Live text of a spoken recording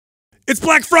It's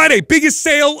Black Friday, biggest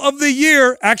sale of the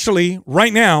year. Actually,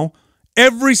 right now,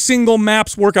 every single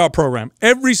MAPS workout program,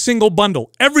 every single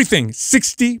bundle, everything,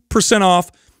 60%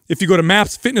 off. If you go to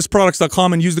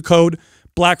mapsfitnessproducts.com and use the code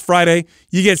Black Friday,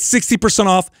 you get 60%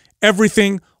 off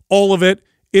everything, all of it.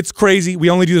 It's crazy. We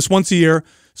only do this once a year,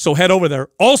 so head over there.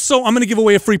 Also, I'm going to give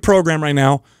away a free program right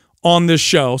now on this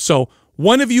show. So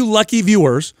one of you lucky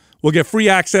viewers will get free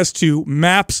access to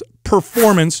MAPS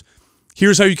Performance.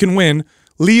 Here's how you can win.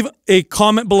 Leave a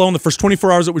comment below in the first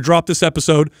 24 hours that we drop this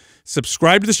episode.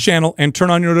 Subscribe to this channel and turn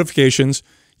on your notifications.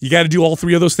 You got to do all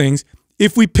three of those things.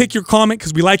 If we pick your comment,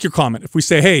 because we like your comment, if we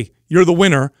say, hey, you're the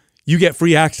winner, you get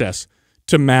free access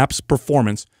to MAPS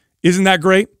Performance. Isn't that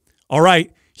great? All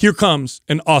right, here comes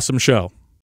an awesome show.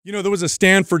 You know, there was a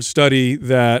Stanford study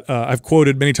that I've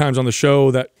quoted many times on the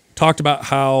show that talked about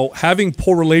how having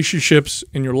poor relationships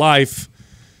in your life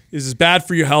is as bad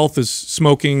for your health as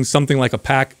smoking something like a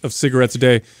pack of cigarettes a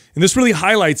day. And this really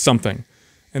highlights something,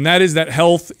 and that is that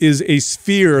health is a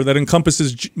sphere that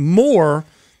encompasses more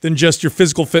than just your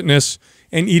physical fitness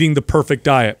and eating the perfect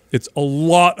diet. It's a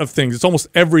lot of things. It's almost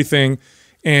everything.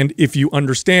 And if you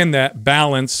understand that,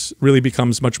 balance really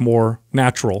becomes much more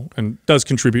natural and does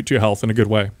contribute to your health in a good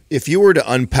way. If you were to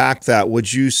unpack that,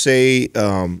 would you say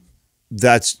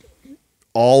that's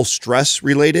all stress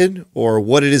related, or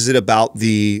what is it about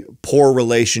the poor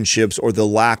relationships or the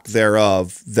lack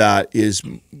thereof that is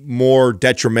more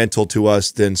detrimental to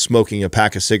us than smoking a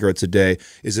pack of cigarettes a day?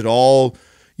 Is it all,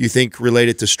 you think,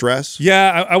 related to stress?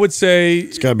 Yeah, I would say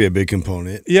it's got to be a big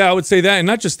component. Yeah, I would say that, and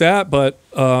not just that, but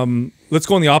let's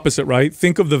go on the opposite, right?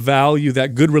 Think of the value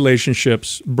that good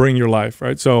relationships bring your life,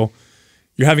 right? So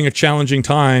you're having a challenging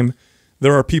time.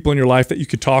 There are people in your life that you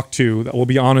could talk to that will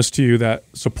be honest to you, that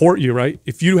support you, right?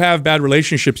 If you have bad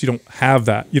relationships, you don't have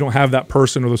that. You don't have that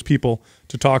person or those people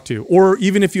to talk to. Or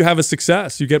even if you have a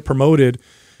success, you get promoted.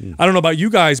 I don't know about you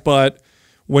guys, but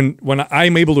when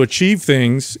I'm able to achieve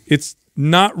things, it's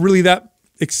not really that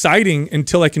exciting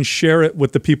until I can share it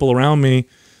with the people around me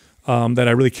that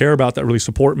I really care about, that really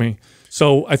support me.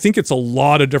 So I think it's a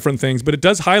lot of different things, but it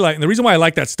does highlight, and the reason why I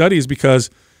like that study is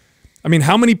because, I mean,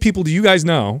 how many people do you guys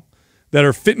know that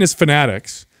are fitness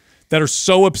fanatics that are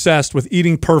so obsessed with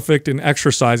eating perfect and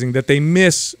exercising that they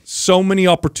miss so many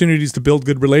opportunities to build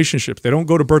good relationships? They don't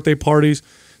go to birthday parties.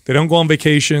 They don't go on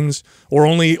vacations, or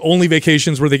only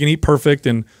vacations where they can eat perfect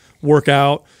and work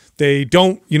out. They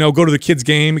don't, you know, go to the kids'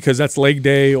 game because that's leg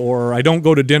day, or I don't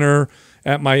go to dinner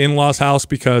at my in-laws' house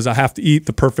because I have to eat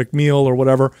the perfect meal or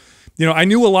whatever. You know, I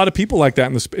knew a lot of people like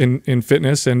that in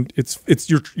fitness, and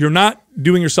you're not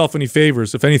doing yourself any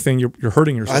favors. If anything, you're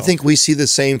hurting yourself. I think we see the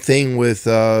same thing with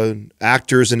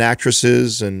actors and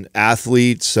actresses and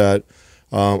athletes that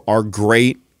are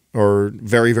great or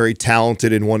very, very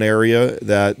talented in one area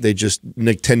that they just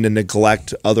tend to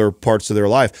neglect other parts of their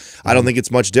life. I don't think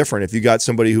it's much different. If you got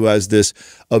somebody who has this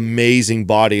amazing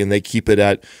body and they keep it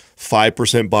at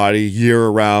 5% body year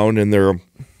round, and they're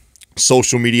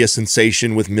social media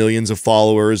sensation with millions of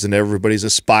followers and everybody's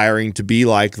aspiring to be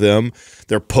like them,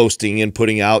 they're posting and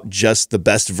putting out just the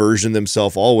best version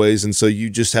themselves always. And so you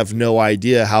just have no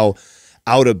idea how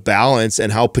out of balance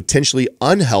and how potentially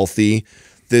unhealthy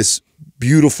this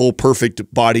beautiful,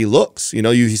 perfect body looks. You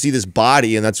know, you see this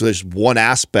body, and that's just one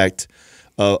aspect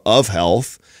of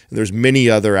health. And there's many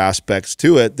other aspects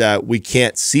to it that we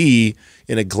can't see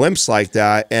in a glimpse like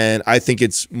that. And I think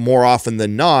it's more often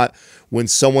than not, when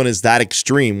someone is that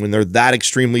extreme, when they're that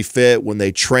extremely fit, when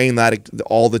they train that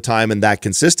all the time and that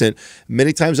consistent,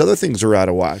 many times other things are out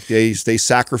of whack. They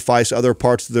sacrifice other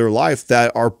parts of their life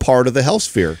that are part of the health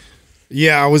sphere.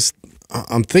 Yeah,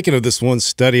 I'm thinking of this one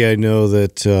study I know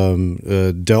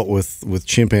that dealt with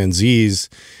chimpanzees,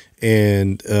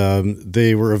 and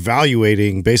they were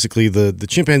evaluating basically the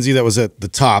chimpanzee that was at the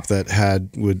top that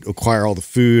would acquire all the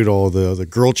food. All the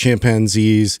girl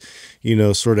chimpanzees, you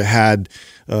know, sort of had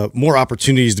more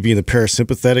opportunities to be in the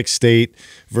parasympathetic state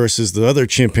versus the other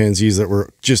chimpanzees that were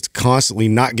just constantly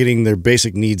not getting their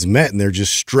basic needs met, and they're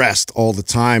just stressed all the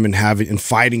time and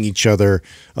fighting each other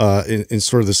in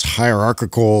sort of this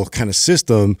hierarchical kind of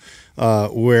system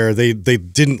where they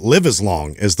didn't live as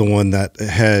long as the one that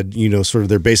had, you know, sort of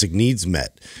their basic needs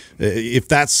met. If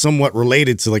that's somewhat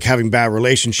related to like having bad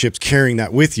relationships, carrying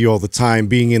that with you all the time,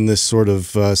 being in this sort of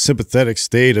sympathetic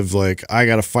state of like, I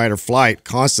got to fight or flight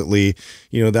constantly,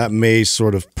 you know, that may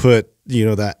sort of put, you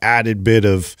know, that added bit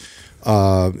of,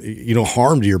 you know,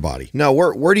 harm to your body. Now,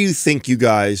 where do you think you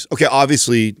guys, okay,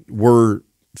 obviously we're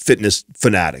fitness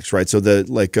fanatics, right? So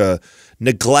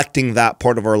neglecting that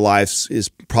part of our lives has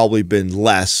probably been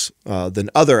less than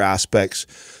other aspects.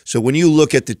 So when you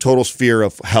look at the total sphere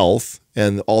of health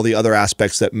and all the other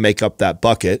aspects that make up that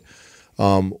bucket,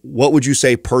 What would you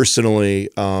say personally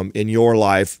in your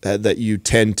life that you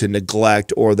tend to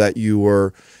neglect, or that you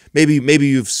were maybe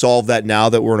you've solved that now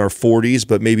that we're in our 40s,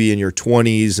 but maybe in your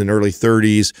 20s and early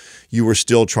 30s you were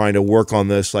still trying to work on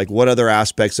this? Like, what other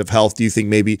aspects of health do you think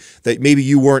maybe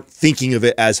you weren't thinking of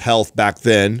it as health back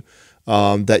then,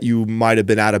 that you might have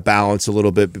been out of balance a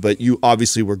little bit, but you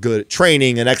obviously were good at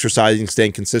training and exercising,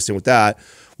 staying consistent with that?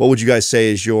 What would you guys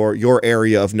say is your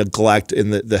area of neglect in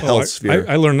the health sphere?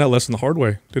 I learned that lesson the hard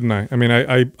way, didn't I? I mean,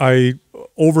 I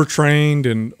overtrained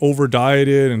and over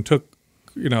dieted and took,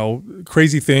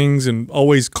 crazy things, and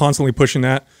always constantly pushing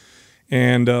that.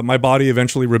 And my body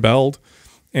eventually rebelled,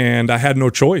 and I had no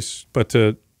choice but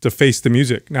to face the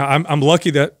music. Now I'm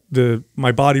lucky that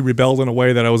my body rebelled in a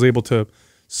way that I was able to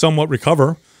somewhat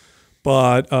recover,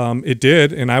 but it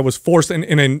did, and I was forced. And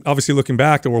then obviously looking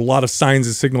back, there were a lot of signs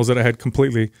and signals that I had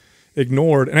completely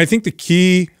ignored. And I think the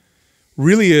key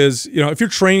really is, if you're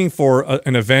training for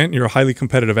an event, you're a highly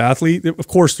competitive athlete, of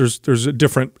course there's a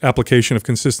different application of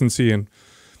consistency and,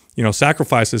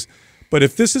 sacrifices. But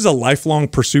if this is a lifelong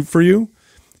pursuit for you,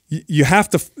 you're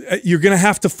going to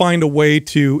have to find a way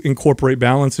to incorporate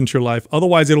balance into your life.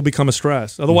 Otherwise it'll become a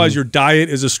stress. Otherwise your diet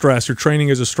is a stress, your training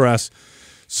is a stress.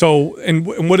 So, and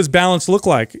what does balance look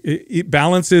like?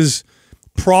 Balance is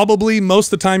probably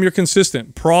most of the time you're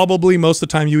consistent. Probably most of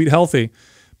the time you eat healthy.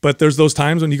 But there's those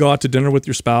times when you go out to dinner with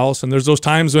your spouse, and there's those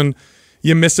times when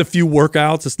you miss a few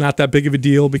workouts. It's not that big of a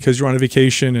deal because you're on a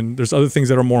vacation, and there's other things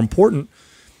that are more important.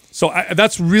 So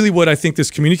that's really what I think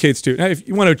this communicates to. Now, if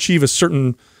you want to achieve a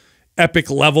certain epic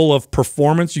level of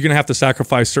performance, you're going to have to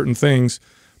sacrifice certain things.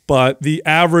 But the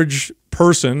average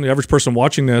person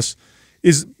watching this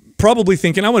is probably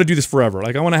thinking, I want to do this forever.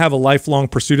 Like, I want to have a lifelong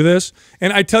pursuit of this.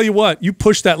 And I tell you what, you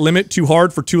push that limit too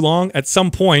hard for too long, at some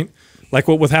point, like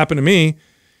what happened to me,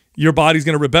 your body's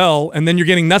going to rebel, and then you're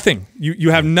getting nothing.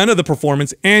 You have none of the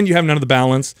performance, and you have none of the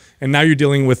balance, and now you're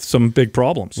dealing with some big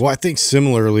problems. Well, I think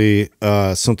similarly,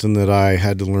 something that I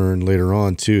had to learn later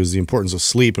on too is the importance of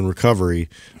sleep and recovery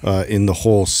in the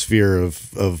whole sphere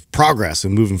of progress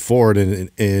and moving forward and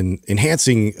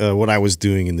enhancing what I was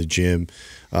doing in the gym.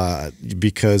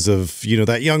 Because of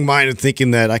that young mind and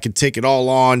thinking that I could take it all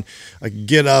on, I could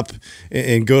get up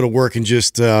and go to work and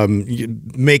just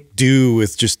make do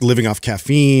with just living off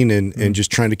caffeine and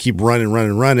just trying to keep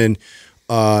running,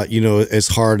 as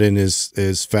hard and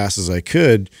as fast as I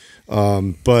could.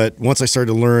 But once I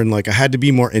started to learn, like, I had to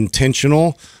be more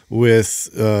intentional with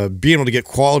being able to get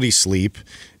quality sleep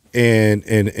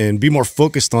and be more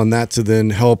focused on that to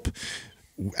then help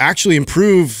actually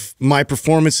improve my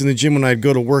performance in the gym when I'd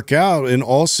go to work out, and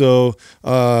also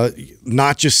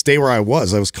not just stay where I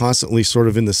was. I was constantly sort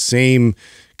of in the same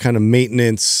kind of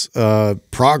maintenance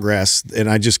progress, and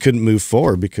I just couldn't move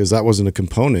forward because that wasn't a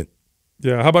component.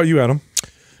 Yeah. How about you, Adam?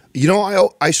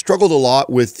 I struggled a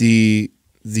lot with the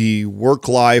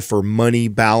work-life or money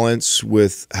balance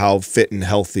with how fit and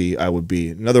healthy I would be.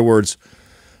 In other words,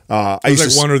 I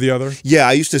used like one or the other? Yeah,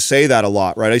 I used to say that a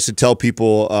lot, right? I used to tell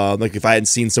people, like, if I hadn't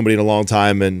seen somebody in a long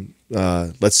time and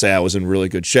let's say I was in really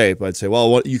good shape, I'd say,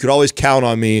 well, you could always count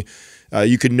on me.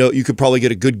 You could probably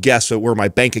get a good guess at where my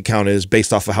bank account is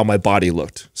based off of how my body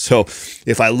looked. So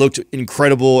if I looked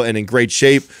incredible and in great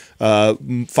shape,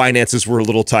 finances were a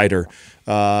little tighter.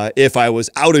 If I was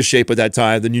out of shape at that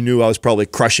time, then you knew I was probably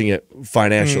crushing it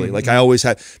financially. Like, I always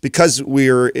had, because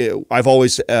I've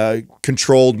always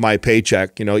controlled my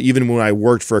paycheck. Even when I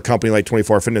worked for a company like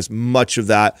 24 Hour Fitness, much of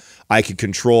that I could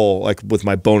control, like with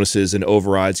my bonuses and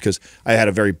overrides, because I had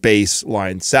a very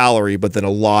baseline salary, but then a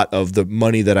lot of the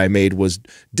money that I made was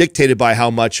dictated by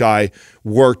how much I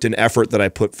worked and effort that I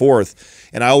put forth.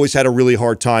 And I always had a really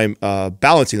hard time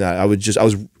balancing that.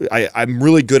 I'm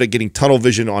really good at getting tunnel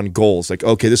vision on goals. Like,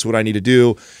 okay, this is what I need to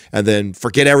do, and then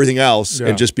forget everything else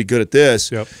and just be good at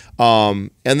this. Yep.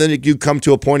 And then you come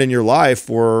to a point in your life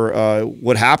where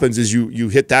what happens is you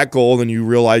hit that goal and you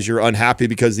realize you're unhappy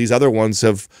because these other ones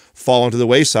have fallen to the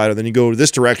wayside, and then you go to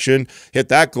this direction, hit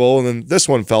that goal, and then this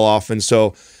one fell off. And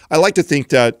so I like to think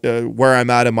that where I'm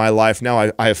at in my life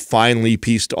now, I have finally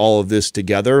pieced all of this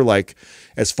together, like,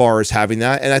 as far as having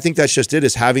that. And I think that's just it,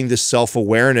 is having this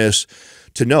self-awareness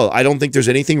to know. I don't think there's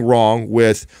anything wrong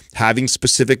with having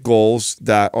specific goals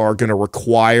that are going to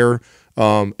require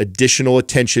additional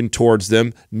attention towards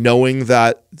them, knowing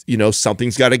that,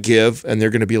 something's got to give and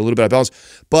they're going to be a little bit out of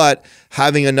balance, but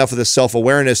having enough of the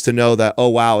self-awareness to know that, oh,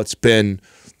 wow, it's been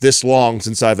this long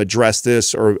since I've addressed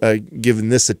this or given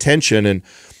this attention. And,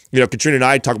 Katrina and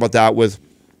I talk about that with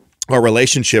our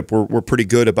relationship. We're pretty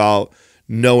good about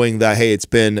knowing that, hey, it's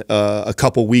been a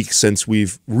couple weeks since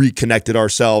we've reconnected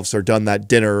ourselves or done that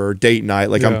dinner or date night.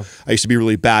 Like I used to be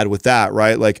really bad with that,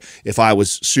 right? Like if I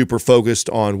was super focused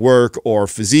on work or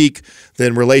physique,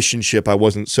 then relationship, I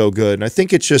wasn't so good. And I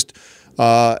think it's just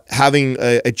having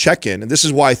a check-in. And this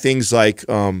is why things like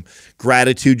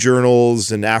gratitude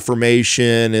journals and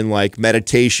affirmation and like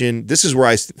meditation, this is where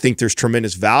I think there's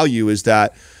tremendous value, is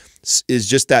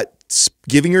just that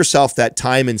giving yourself that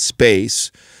time and space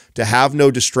to have no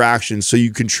distractions so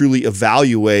you can truly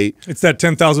evaluate. It's that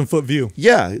 10,000-foot view.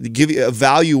 Yeah,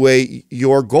 evaluate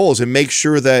your goals and make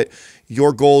sure that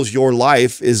your goals, your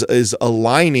life is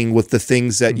aligning with the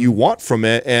things that you want from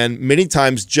it. And many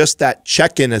times just that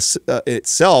check-in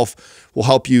itself will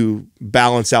help you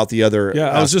balance out the other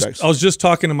aspects. I was just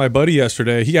talking to my buddy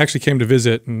yesterday. He actually came to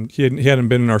visit, and he hadn't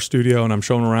been in our studio, and I'm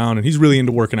showing around, and he's really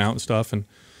into working out and stuff. And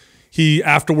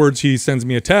afterwards he sends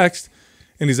me a text,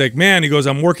 and he's like, man, he goes,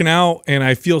 I'm working out and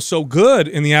I feel so good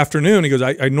in the afternoon. He goes,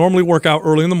 I normally work out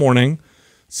early in the morning,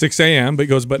 6 a.m., but he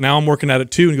goes, but now I'm working out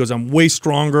at 2. And he goes, I'm way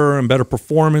stronger and better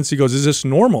performance. He goes, is this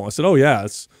normal? I said, oh yeah,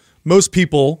 most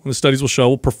people, and the studies will show,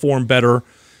 will perform better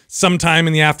sometime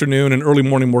in the afternoon, and early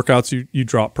morning workouts, you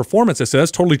drop performance. I said,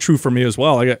 that's totally true for me as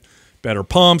well. I get better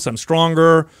pumps, I'm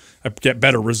stronger, I get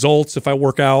better results if I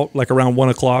work out like around 1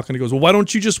 o'clock. And he goes, well, why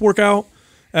don't you just work out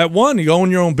at 1? You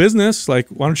own your own business. Like,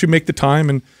 why don't you make the time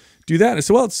and do that? And I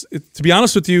said, well, to be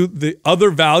honest with you, the other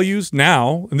values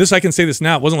now, and I can say this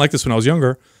now, it wasn't like this when I was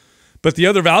younger, but the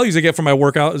other values I get from my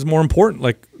workout is more important.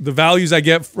 Like the values I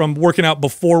get from working out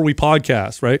before we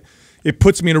podcast, right? It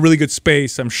puts me in a really good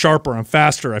space. I'm sharper, I'm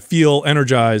faster, I feel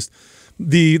energized.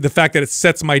 The fact that it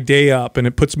sets my day up and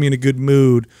it puts me in a good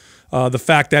mood. The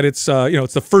fact that it's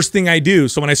it's the first thing I do.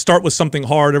 So when I start with something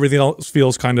hard, everything else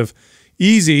feels kind of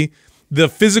easy. The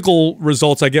physical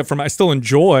results I get from it, I still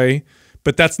enjoy,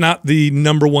 but that's not the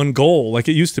 #1 goal like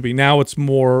it used to be. Now it's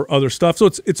more other stuff. So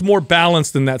it's more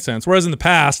balanced in that sense. Whereas in the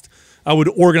past, I would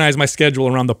organize my schedule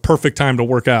around the perfect time to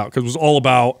work out because it was all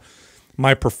about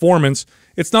my performance.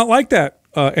 It's not like that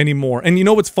anymore. And you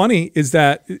know what's funny is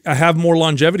that I have more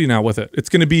longevity now with it. It's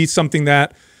going to be something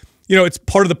that, it's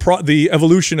part of the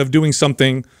evolution of doing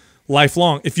something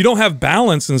lifelong. If you don't have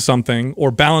balance in something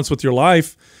or balance with your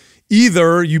life,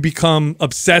 either you become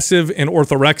obsessive and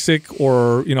orthorexic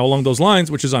or, along those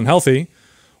lines, which is unhealthy,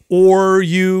 or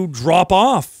you drop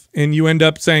off and you end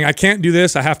up saying, I can't do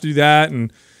this, I have to do that,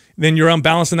 and then you're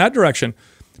unbalanced in that direction.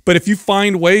 But if you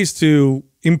find ways to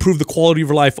improve the quality of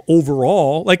your life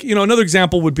overall, like, another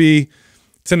example would be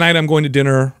tonight I'm going to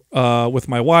dinner with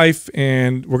my wife,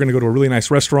 and we're going to go to a really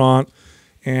nice restaurant,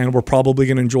 and we're probably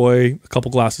going to enjoy a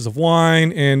couple glasses of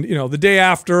wine. And, the day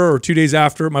after or 2 days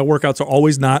after, my workouts are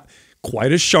always not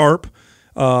quite as sharp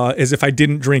as if I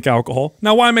didn't drink alcohol.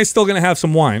 Now, why am I still going to have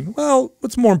some wine? Well,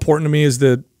 what's more important to me is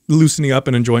the loosening up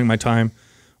and enjoying my time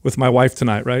with my wife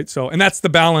tonight, right? So, and that's the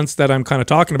balance that I'm kind of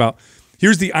talking about.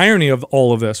 Here's the irony of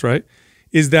all of this, right?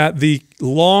 Is that the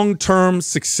long-term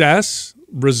success,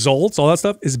 results, all that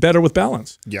stuff is better with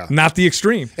balance. Yeah. Not the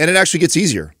extreme. And it actually gets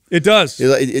easier. It does.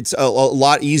 It's a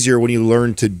lot easier when you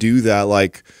learn to do that.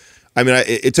 Like, I mean,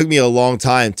 it took me a long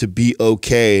time to be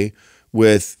okay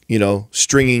with,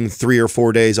 stringing 3 or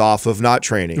 4 days off of not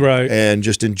training. Right. And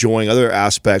just enjoying other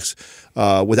aspects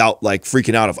without like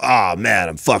freaking out of, man,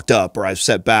 I'm fucked up or I've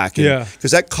set back. And, yeah.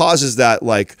 Because that causes that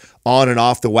like on and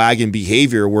off the wagon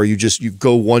behavior where you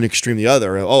go one extreme to the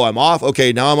other. Oh, I'm off.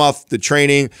 Okay, now I'm off the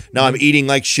training. Now I'm eating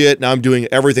like shit. Now I'm doing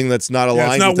everything that's not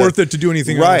aligned. It's not worth it to do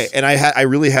anything else. Right. And I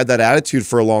really had that attitude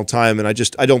for a long time, and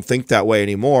I don't think that way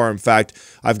anymore. In fact,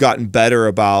 I've gotten better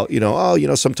about,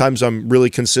 sometimes I'm really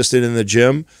consistent in the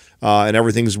gym and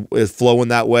everything's flowing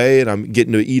that way, and I'm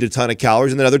getting to eat a ton of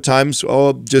calories. And then other times,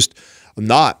 I'm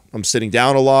not. I'm sitting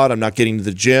down a lot. I'm not getting to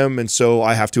the gym. And so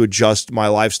I have to adjust my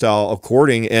lifestyle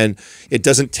according. And it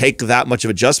doesn't take that much of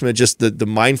adjustment, just the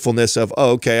mindfulness of,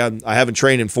 I haven't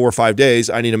trained in 4 or 5 days.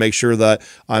 I need to make sure that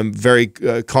I'm very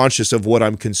conscious of what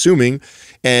I'm consuming.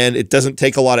 And it doesn't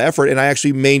take a lot of effort. And I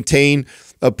actually maintain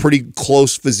a pretty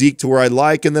close physique to where I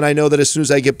like. And then I know that as soon as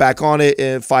I get back on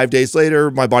it, 5 days later,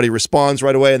 my body responds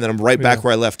right away. And then I'm right back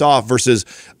where I left off versus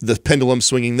the pendulum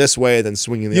swinging this way, then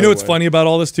swinging the other way. What's funny about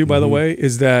all this too, by the way,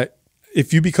 is that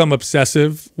if you become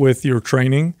obsessive with your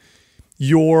training,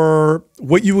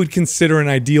 what you would consider an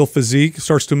ideal physique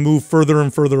starts to move further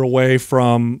and further away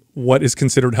from what is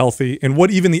considered healthy and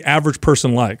what even the average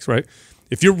person likes, right?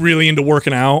 If you're really into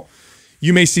working out,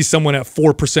 you may see someone at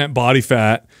 4% body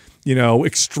fat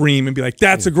extreme and be like,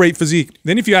 that's a great physique.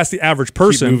 Then if you ask the average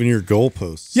person, keep moving your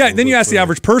goalposts. Yeah, then you ask the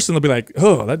average person, they'll be like,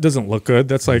 oh, that doesn't look good.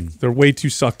 That's like they're way too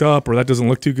sucked up, or that doesn't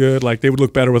look too good. Like they would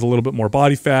look better with a little bit more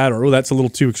body fat, or oh, that's a little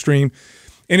too extreme.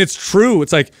 And it's true.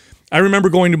 It's like I remember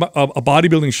going to a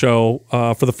bodybuilding show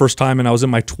for the first time, and I was in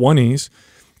my 20s,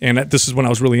 and this is when I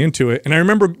was really into it. And I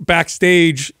remember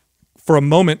backstage for a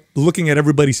moment looking at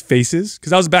everybody's faces,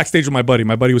 because I was backstage with my buddy.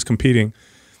 My buddy was competing.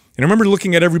 And I remember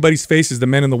looking at everybody's faces, the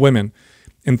men and the women,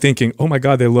 and thinking, oh my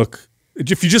God, they look,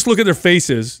 if you just look at their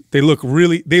faces, they look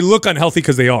unhealthy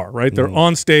because they are, right? They're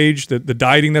on stage, the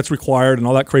dieting that's required and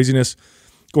all that craziness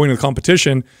going to the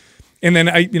competition. And then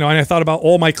I thought about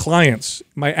all my clients,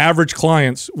 my average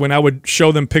clients, when I would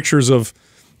show them pictures of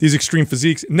these extreme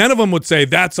physiques. None of them would say,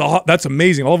 that's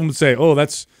amazing. All of them would say, oh,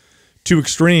 that's too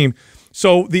extreme.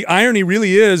 So the irony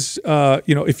really is,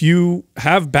 if you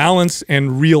have balance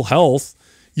and real health,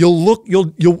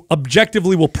 you'll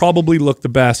objectively will probably look the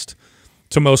best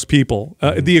to most people.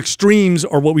 The extremes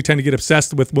are what we tend to get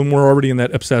obsessed with when we're already in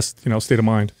that obsessed, state of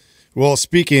mind. Well,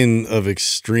 speaking of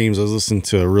extremes, I was listening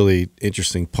to a really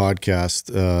interesting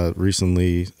podcast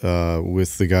recently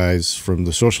with the guys from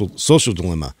the Social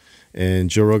Dilemma, and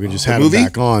Joe Rogan just had him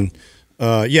back on.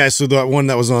 So that one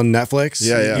that was on Netflix.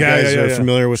 Yeah. You guys are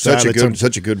familiar with such that?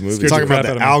 Such a good movie. Talking about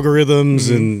the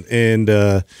algorithms and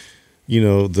the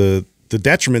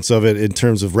detriments of it in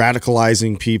terms of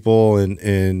radicalizing people and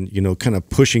kind of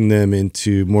pushing them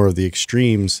into more of the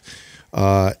extremes.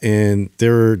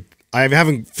 I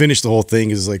haven't finished the whole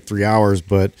thing. It's like 3 hours,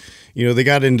 but they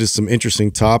got into some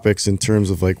interesting topics in terms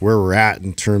of like where we're at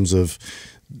in terms of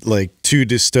like two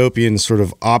dystopian sort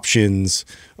of options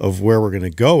of where we're going to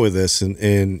go with this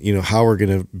and how we're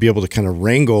going to be able to kind of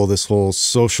wrangle this whole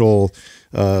social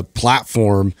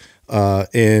platform.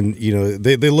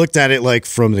 They looked at it like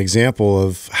from an example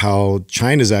of how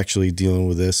China's actually dealing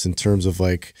with this in terms of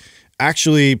like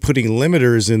actually putting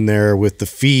limiters in there with the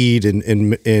feed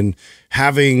and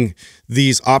having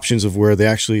these options of where they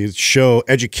actually show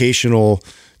educational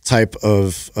type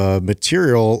of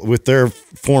material with their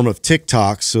form of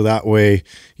TikTok. So that way,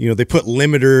 they put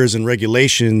limiters and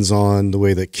regulations on the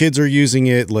way that kids are using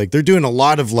it. Like they're doing a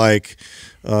lot of like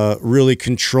really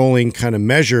controlling kind of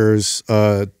measures,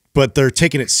 but they're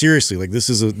taking it seriously. Like this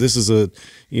is a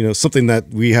something that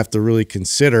we have to really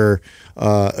consider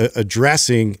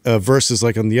addressing versus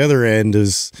like on the other end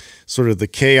is sort of the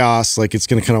chaos, like it's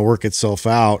going to kind of work itself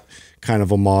out kind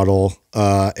of a model.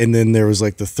 And then there was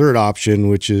like the third option,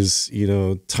 which is,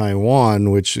 Taiwan,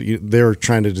 which they're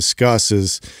trying to discuss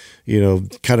is,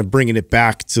 kind of bringing it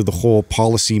back to the whole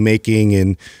policy making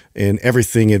and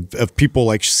everything of people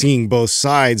like seeing both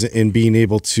sides and being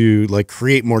able to like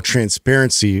create more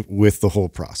transparency with the whole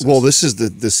process. Well, this is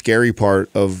the scary part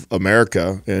of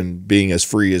America and being as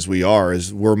free as we are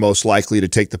is we're most likely to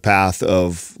take the path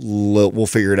of we'll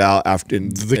figure it out after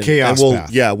the chaos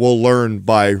path. Yeah, we'll learn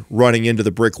by running into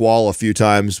the brick wall a few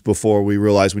times before we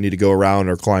realize we need to go around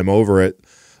or climb over it.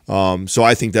 So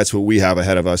I think that's what we have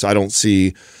ahead of us. I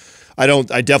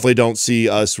definitely don't see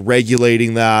us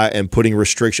regulating that and putting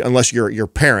restriction unless you're your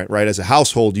parent, right? As a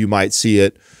household, you might see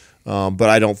it. But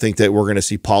I don't think that we're going to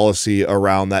see policy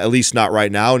around that, at least not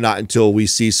right now, not until we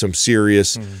see some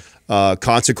serious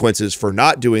consequences for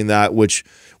not doing that, which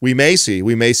we may see.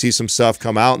 We may see some stuff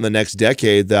come out in the next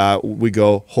decade that we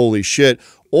go, holy shit,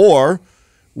 or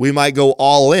we might go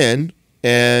all in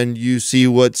and you see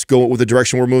what's going with the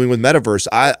direction we're moving with metaverse.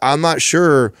 I'm not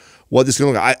sure what this is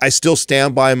going to look like. I still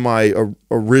stand by my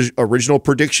original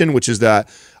prediction, which is that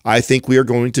I think we are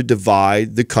going to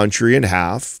divide the country in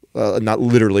half, not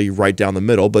literally right down the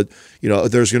middle, but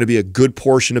there's going to be a good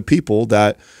portion of people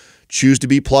that choose to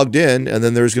be plugged in, and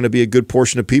then there's going to be a good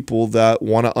portion of people that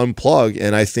want to unplug.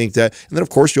 And I think that, and then of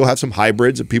course you'll have some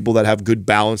hybrids of people that have good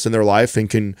balance in their life and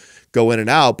can go in and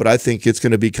out, but I think it's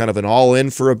going to be kind of an all-in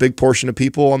for a big portion of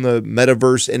people on the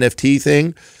metaverse NFT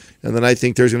thing. And then I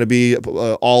think there's going to be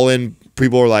all-in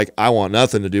people who are like, I want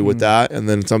nothing to do with that, and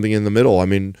then something in the middle. I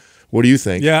mean, what do you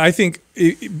think? Yeah, I think,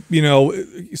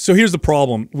 so here's the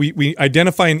problem. We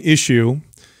identify an issue,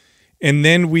 and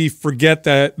then we forget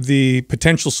that the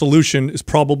potential solution is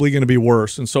probably going to be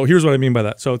worse. And so here's what I mean by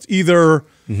that. So it's either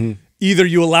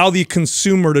you allow the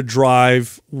consumer to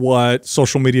drive what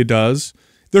social media does.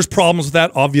 There's problems with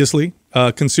that, obviously.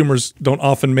 Consumers don't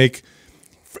often make,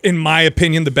 in my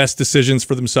opinion, the best decisions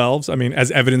for themselves. I mean,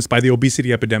 as evidenced by the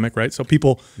obesity epidemic, right? So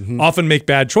people often make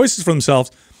bad choices for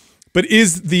themselves. But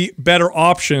is the better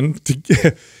option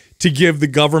to give the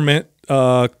government,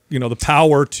 the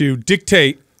power to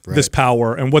dictate this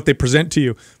power and what they present to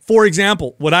you? For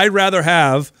example, would I rather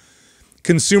have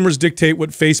consumers dictate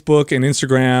what Facebook and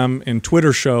Instagram and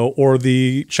Twitter show, or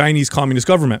the Chinese Communist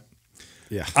government.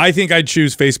 Yeah. I think I'd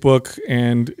choose Facebook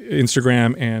and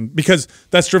Instagram, and because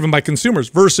that's driven by consumers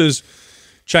versus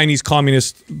Chinese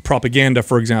communist propaganda,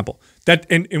 for example.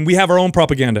 And we have our own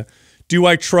propaganda. Do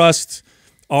I trust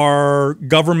our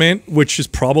government, which is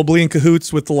probably in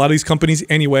cahoots with a lot of these companies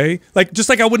anyway? Like, just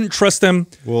like I wouldn't trust them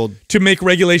to make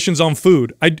regulations on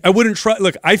food. I wouldn't try.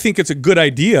 Look, I think it's a good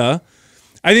idea.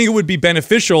 I think it would be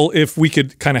beneficial if we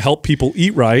could kind of help people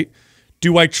eat right.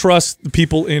 Do I trust the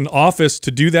people in office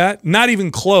to do that? Not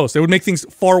even close. They would make things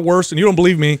far worse. And you don't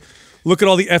believe me, look at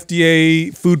all the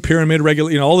FDA food pyramid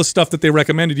all the stuff that they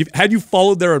recommended. Had you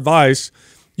followed their advice,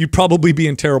 you'd probably be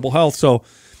in terrible health. So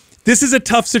this is a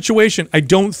tough situation. I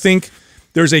don't think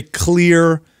there's a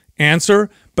clear answer,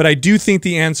 but I do think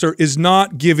the answer is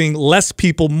not giving less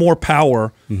people more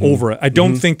power over it. I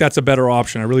don't think that's a better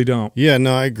option. I really don't. Yeah,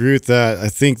 no, I agree with that. I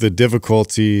think the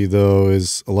difficulty, though,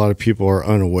 is a lot of people are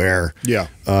unaware. Yeah.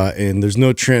 And there's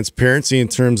no transparency in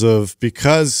terms of,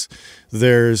 because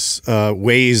there's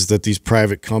ways that these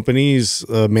private companies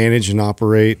manage and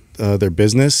operate their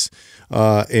business,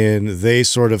 and they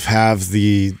sort of have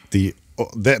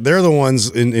they're the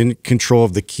ones in control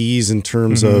of the keys in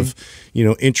terms of,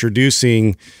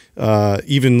 introducing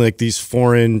even like these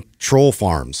foreign troll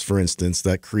farms, for instance,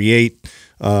 that create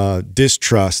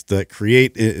distrust, that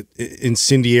create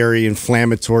incendiary,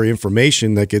 inflammatory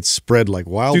information that gets spread like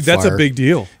wildfire. Dude, that's a big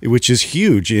deal. Which is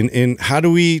huge. And how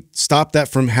do we stop that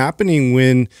from happening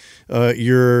when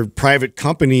your private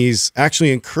companies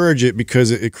actually encourage it,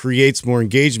 because it creates more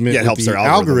engagement with helps the their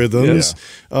algorithms,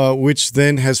 which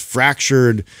then has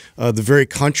fractured the very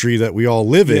country that we all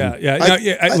live in.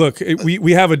 Look,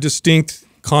 we have a distinct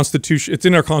constitution. It's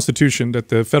in our constitution that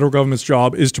the federal government's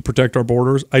job is to protect our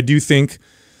borders. I do think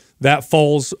that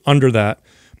falls under that.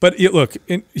 But look,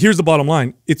 here's the bottom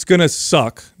line. It's going to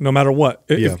suck no matter what.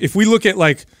 If we look at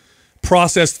like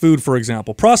processed food, for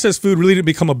example, processed food really didn't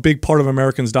become a big part of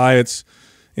Americans' diets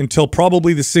until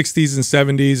probably the 60s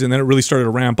and 70s, and then it really started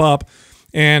to ramp up.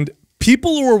 And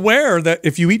people were aware that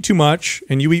if you eat too much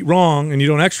and you eat wrong and you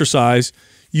don't exercise,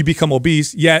 you become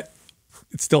obese, yet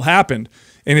it still happened.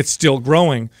 And it's still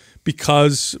growing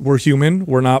because we're human,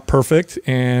 we're not perfect,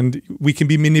 and we can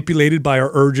be manipulated by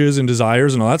our urges and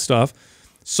desires and all that stuff.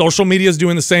 Social media is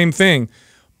doing the same thing,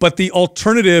 but the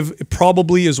alternative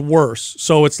probably is worse.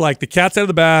 So it's like the cat's out of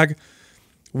the bag.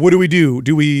 What do?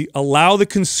 Do we allow the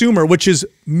consumer, which is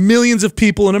millions of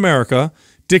people in America,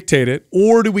 dictate it,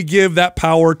 or do we give that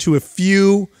power to a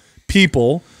few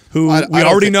people who we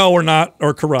already know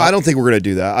are corrupt? I don't think we're going to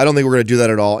do that. I don't think we're going to do that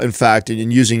at all. In fact, in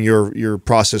using your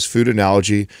processed food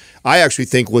analogy, I actually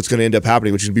think what's going to end up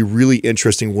happening, which is going to be really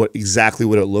interesting, exactly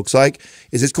what it looks like,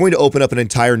 is it's going to open up an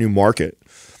entire new market.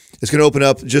 It's going to open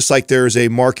up, just like there's a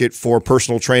market for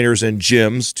personal trainers and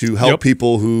gyms to help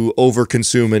people who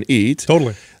overconsume and eat.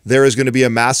 Totally. There is going to be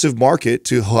a massive market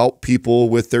to help people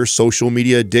with their social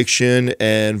media addiction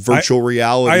and virtual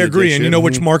reality. I agree. Addiction. And you know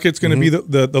which market's going to be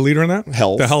the leader in that?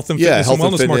 Health. The health and fitness, health and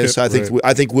wellness fitness. market.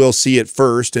 I think we'll see it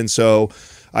first. And so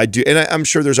I do, and I'm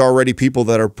sure there's already people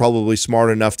that are probably smart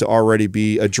enough to already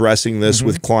be addressing this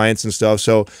with clients and stuff.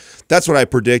 So that's what I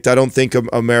predict. I don't think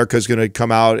America is going to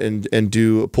come out and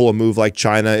pull a move like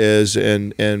China is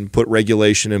and put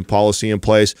regulation and policy in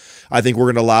place. I think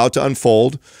we're going to allow it to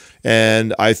unfold.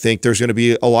 And I think there's going to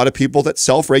be a lot of people that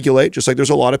self-regulate, just like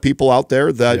there's a lot of people out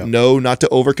there that know not to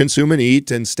overconsume and eat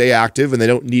and stay active, and they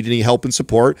don't need any help and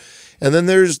support. And then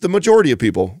there's the majority of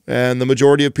people, and the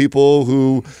majority of people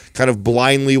who kind of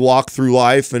blindly walk through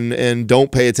life and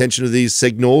don't pay attention to these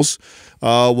signals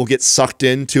will get sucked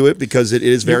into it because it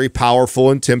is very powerful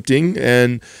and tempting.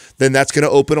 And then that's going to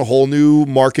open a whole new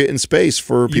market and space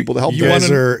for people to help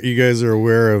them. You guys are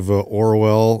aware of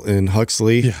Orwell and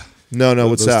Huxley? Yeah. No,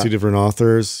 what's those that? Two different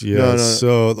authors. Yeah. No.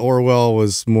 So Orwell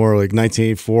was more like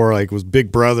 1984, like was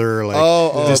Big Brother, like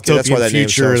dystopian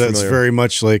future that's very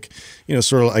much like,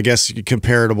 sort of, I guess,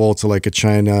 comparable to like a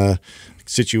China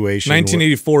situation.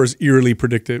 1984 is eerily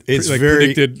predicted. It's like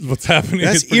very predicted what's happening.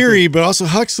 That's eerie, but also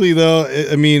Huxley, though.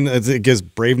 I mean, I guess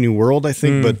Brave New World, I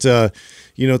think, but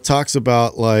talks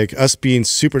about like us being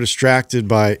super distracted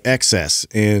by excess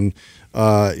and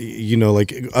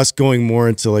like us going more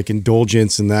into like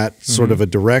indulgence and that sort of a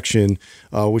direction,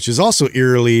 which is also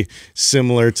eerily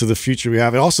similar to the future we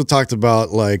have. It also talked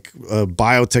about like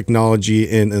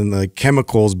biotechnology and like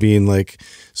chemicals being like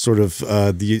sort of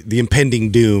the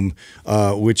impending doom,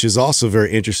 which is also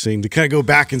very interesting to kind of go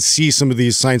back and see some of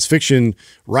these science fiction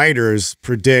writers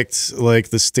predict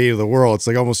like the state of the world. It's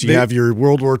like almost you have your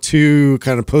World War II,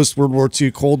 kind of post World War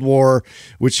II Cold War,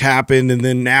 which happened, and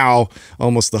then now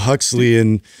almost the Huxley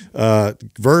Aristotelian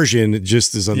version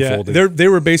just is unfolding. Yeah, they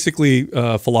were basically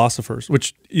philosophers,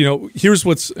 which, you know, here's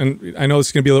what's, and I know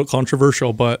it's going to be a little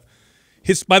controversial, but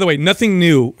by the way, nothing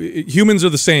new. Humans are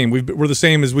the same. We're the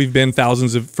same as we've been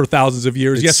for thousands of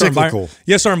years. It's cyclical.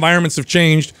 Yes, our environments have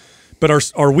changed, but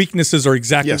our weaknesses are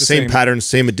exactly the same. Same patterns,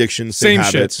 same addictions, same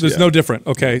habits. Shit. There's no different.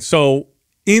 Okay, so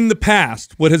in the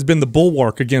past, what has been the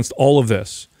bulwark against all of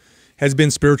this has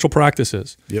been spiritual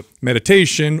practices. Yep.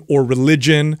 Meditation or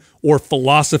religion or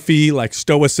philosophy, like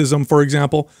Stoicism, for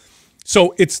example.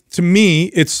 So to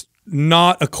me, it's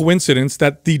not a coincidence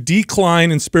that the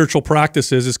decline in spiritual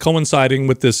practices is coinciding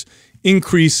with this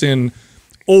increase in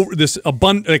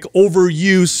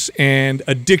overuse and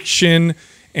addiction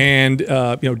and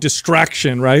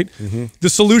distraction, right? The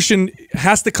solution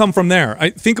has to come from there. I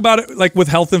think about it like with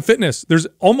health and fitness. There's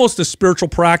almost a spiritual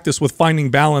practice with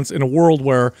finding balance in a world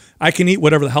where I can eat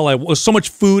whatever the hell I want. There's so much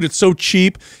food, it's so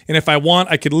cheap, and if I want,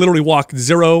 I could literally walk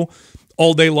 0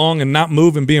 all day long and not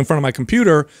move and be in front of my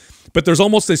computer. But there's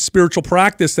almost a spiritual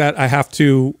practice that I have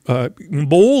to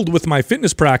mold with my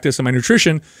fitness practice and my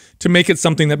nutrition to make it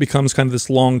something that becomes kind of this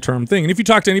long-term thing. And if you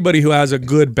talk to anybody who has a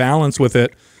good balance with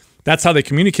it, that's how they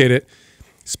communicate it.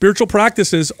 Spiritual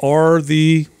practices are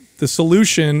the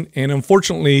solution, and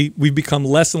unfortunately, we've become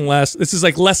less and less. This is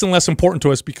like less and less important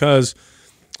to us because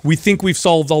we think we've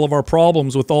solved all of our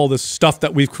problems with all this stuff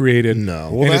that we've created.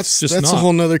 No. Well, that's a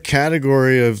whole nother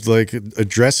category of like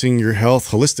addressing your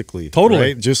health holistically. Totally.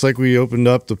 Right? Just like we opened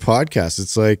up the podcast.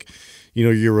 It's like, you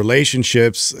know, your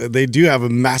relationships, they do have a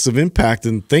massive impact.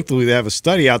 And thankfully they have a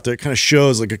study out there that kind of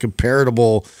shows like a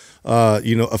comparable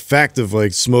effect of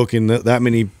like smoking that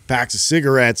many packs of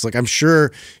cigarettes. Like I'm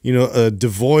sure,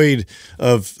 devoid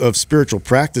of spiritual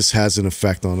practice has an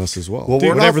effect on us as well. Well,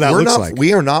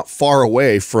 we are not far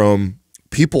away from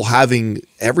people having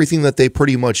everything that they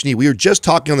pretty much need. We were just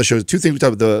talking on the show, 2 things we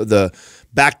talked about, the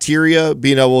bacteria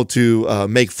being able to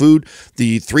make food,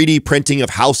 the 3D printing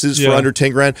of houses for under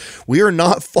 10 grand. We are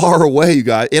not far away, you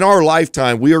guys. In our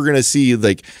lifetime, we are going to see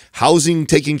like housing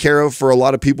taken care of for a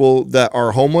lot of people that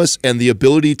are homeless, and the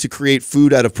ability to create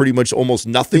food out of pretty much almost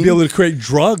nothing. To be able to create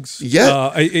drugs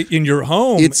in your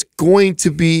home. It's going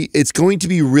to be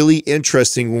really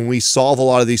interesting when we solve a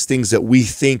lot of these things that we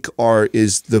think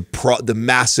is the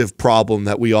massive problem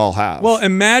that we all have. Well,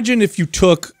 imagine if you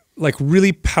took like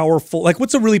really powerful, like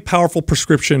what's a really powerful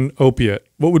prescription opiate?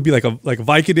 What would be like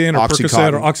Vicodin or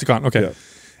Percocet or Oxycontin? Okay. Yeah.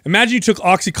 Imagine you took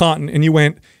Oxycontin and you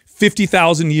went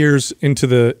 50,000 years into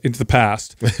the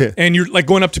past and you're like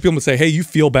going up to people and say, hey, you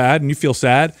feel bad and you feel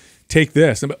sad, take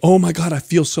this. And, oh my God, I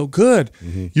feel so good.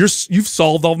 You've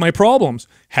solved all of my problems.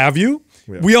 Have you?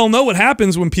 Yeah. We all know what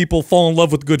happens when people fall in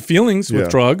love with good feelings with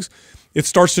drugs. It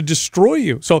starts to destroy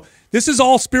you. So this is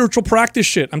all spiritual practice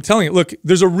shit. I'm telling you, look,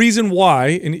 there's a reason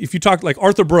why. And if you talk like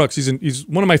Arthur Brooks, he's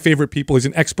one of my favorite people. He's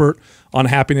an expert on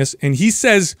happiness. And he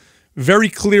says very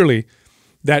clearly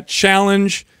that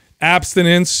challenge,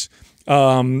 abstinence,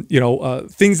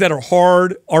 things that are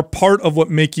hard are part of what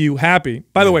make you happy.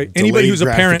 By the way, anybody who's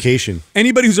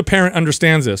a parent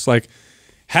understands this. Like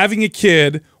having a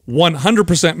kid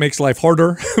 100% makes life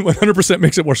harder, 100%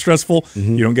 makes it more stressful.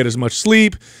 You don't get as much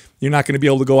sleep. You're not going to be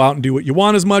able to go out and do what you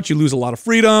want as much. You lose a lot of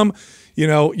freedom.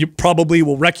 You probably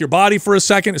will wreck your body for a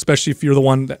second, especially if you're the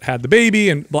one that had the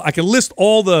baby. And I can list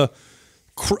all the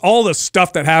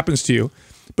stuff that happens to you.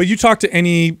 But you talk to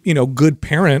any, good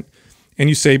parent and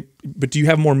you say, but do you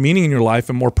have more meaning in your life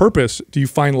and more purpose? Do you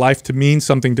find life to mean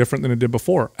something different than it did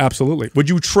before? Absolutely. Would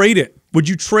you trade it? Would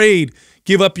you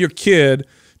give up your kid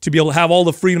to be able to have all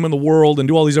the freedom in the world and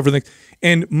do all these other things?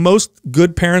 And most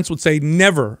good parents would say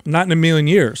never, not in a million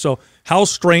years. So how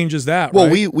strange is that? Well,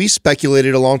 right? we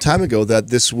speculated a long time ago that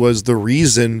this was the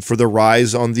reason for the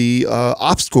rise on the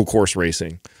obstacle course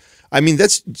racing. I mean,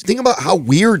 think about how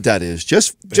weird that is.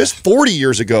 Just 40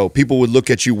 years ago, people would look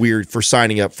at you weird for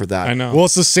signing up for that. I know. Well,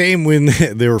 it's the same when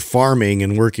they were farming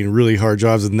and working really hard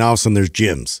jobs, and now all of a sudden there's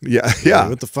gyms. Yeah.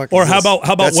 What the fuck? Or how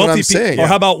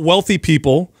about wealthy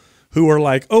people who are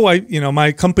like, oh,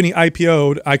 my company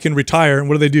IPO'd, I can retire. And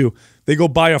what do? They go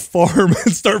buy a farm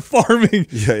and start farming.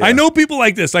 Yeah. I know people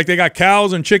like this. Like they got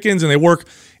cows and chickens and they work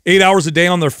 8 hours a day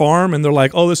on their farm and they're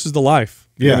like, oh, this is the life.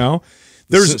 Yeah.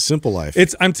 There's a simple life.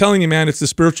 I'm telling you, man, it's the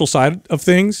spiritual side of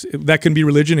things. That can be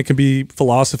religion. It can be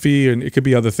philosophy and it could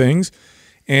be other things.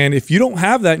 And if you don't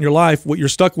have that in your life, what you're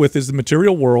stuck with is the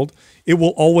material world. It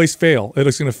will always fail. It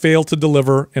is going to fail to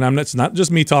deliver. And it's not just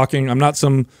me talking. I'm not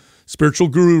some spiritual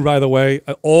guru, by the way.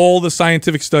 All the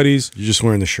scientific studies. You're just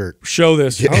wearing the shirt. Show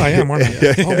this. Oh, I am, aren't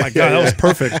I? Oh my God, that was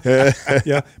perfect.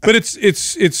 Yeah, but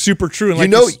it's super true.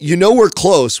 And like you know we're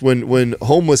close when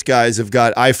homeless guys have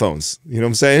got iPhones. You know what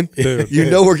I'm saying? Dude. You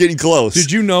know we're getting close.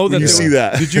 Did you know that you see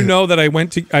that? Did you know that I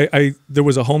went to there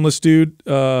was a homeless dude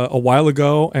a while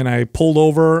ago, and I pulled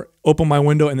over, opened my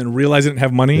window, and then realized I didn't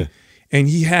have money, and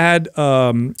he had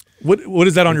what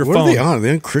is that on your phone? What are they on? Are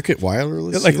they on Cricket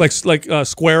Wireless? Like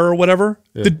Square or whatever.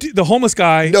 Yeah. The homeless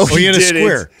guy. No, he had didn't. a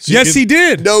Square. So yes, he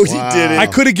did. No, he didn't. I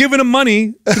could have given him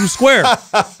money through Square,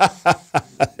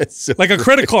 so like a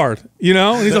credit card. You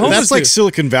know, and he's a homeless. That's like dude.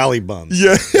 Silicon Valley bums.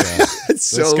 Yeah.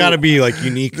 It's got to be like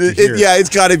unique. To here. Yeah, it's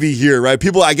got to be here, right?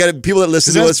 People that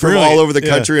listen to us from all over the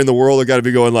country and the world are got to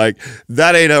be going like,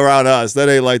 that ain't around us. That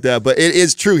ain't like that. But it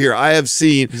is true here. I have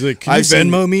seen. Like, I've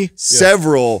Venmo me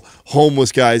several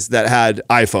homeless guys that had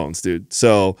iPhones, dude.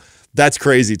 So that's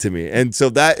crazy to me. And so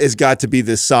that has got to be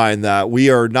this sign that we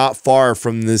are not far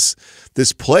from this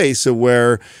place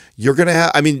where you're going to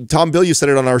have, I mean, Tom Bilyeu said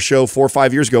it on our show 4 or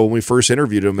 5 years ago when we first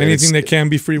interviewed him. Anything that can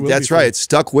be free will be free. That's right. It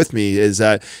stuck with me, is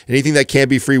that anything that can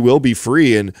be free will be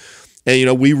free. And you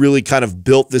know, we really kind of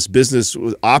built this business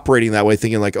operating that way,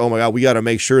 thinking like, oh my God, we got to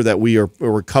make sure that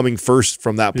we're coming first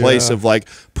from that place of like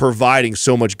providing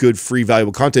so much good, free,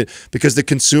 valuable content, because the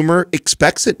consumer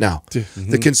expects it now.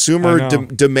 The consumer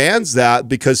demands that,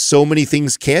 because so many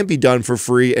things can be done for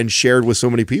free and shared with so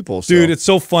many people. So. Dude, it's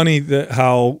so funny that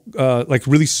how like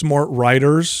really smart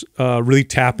writers really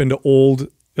tap into old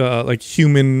like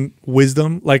human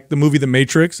wisdom, like the movie The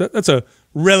Matrix. That's a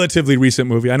relatively recent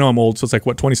movie. I know I'm old, so it's like,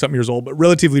 what, 20-something years old, but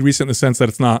relatively recent in the sense that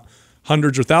it's not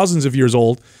hundreds or thousands of years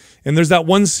old. And there's that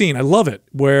one scene, I love it,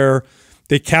 where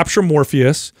they capture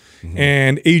Morpheus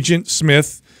and Agent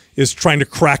Smith is trying to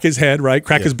crack his head, right?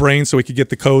 Crack his brain so he could get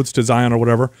the codes to Zion or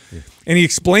whatever. And he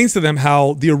explains to them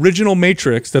how the original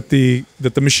Matrix that the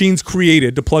machines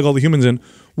created to plug all the humans in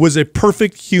was a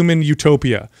perfect human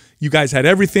utopia. You guys had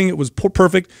everything. It was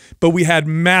perfect, but we had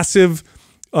massive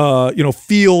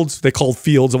fields, they called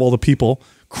fields of all the people,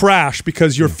 crash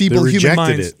because your feeble human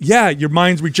minds. Yeah, your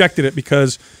minds rejected it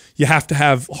because you have to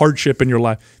have hardship in your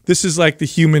life. This is like the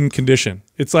human condition.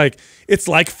 It's like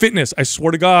fitness. I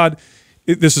swear to God,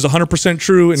 this is 100%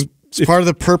 true. And it's part of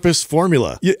the purpose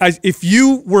formula. If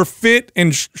you were fit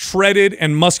and shredded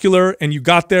and muscular and you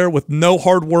got there with no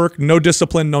hard work, no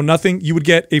discipline, no nothing, you would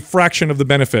get a fraction of the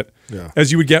benefit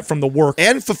as you would get from the work.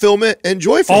 And fulfillment and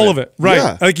joy from all of it, right.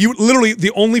 Yeah. Like you literally,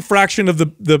 the only fraction of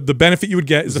the benefit you would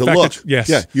get is the fact look. that, yes.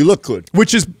 Yeah, you look good.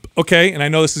 Which is, okay, and I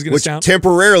know this is going to sound. Which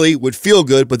temporarily would feel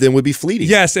good, but then would be fleeting.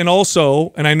 Yes, and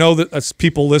also, and I know that as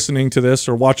people listening to this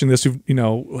or watching this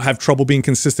who have trouble being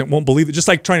consistent won't believe it. Just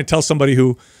like trying to tell somebody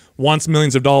who wants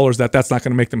millions of dollars that's not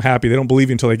going to make them happy. They don't believe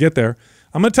you until they get there.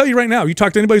 I'm going to tell you right now, you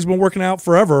talk to anybody who's been working out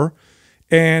forever,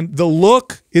 and the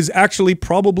look is actually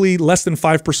probably less than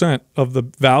 5% of the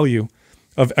value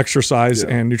of exercise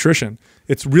and nutrition.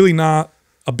 It's really not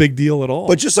a big deal at all.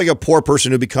 But just like a poor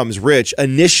person who becomes rich,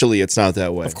 initially it's not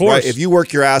that way. Of course. Right? If you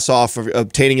work your ass off of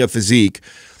obtaining a physique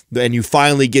and you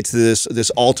finally get to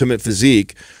this ultimate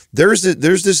physique, there's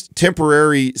this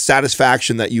temporary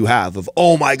satisfaction that you have of,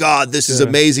 oh my God, this is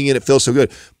amazing and it feels so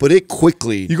good. But it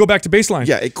quickly, you go back to baseline.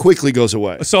 Yeah, it quickly goes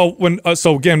away. So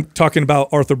so again, talking about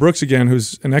Arthur Brooks again,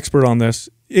 who's an expert on this,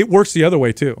 it works the other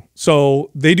way too. So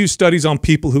they do studies on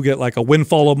people who get like a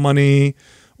windfall of money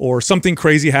or something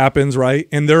crazy happens, right?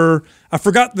 And I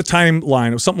forgot the timeline.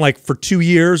 It was something like for 2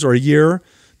 years or a year,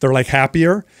 they're like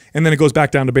happier, and then it goes back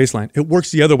down to baseline. It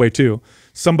works the other way too.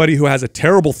 Somebody who has a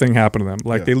terrible thing happen to them,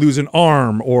 like they lose an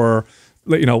arm or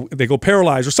they go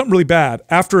paralyzed or something really bad,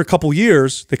 after a couple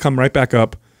years, they come right back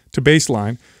up to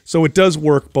baseline. So it does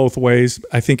work both ways.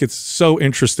 I think it's so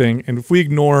interesting. And if we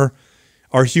ignore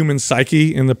our human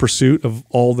psyche in the pursuit of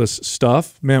all this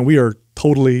stuff, man, we are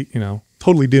totally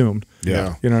doomed.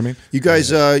 Yeah. You know what I mean? You guys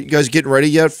getting ready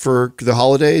yet for the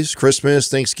holidays, Christmas,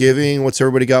 Thanksgiving? What's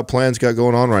everybody got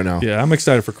going on right now? Yeah, I'm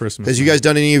excited for Christmas. Has you guys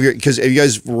done any of your, have you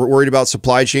guys worried about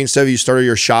supply chain stuff? Have you started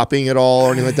your shopping at all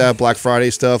or anything like that? Black Friday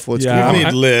stuff? What's going on? We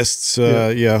need lists.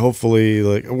 Hopefully,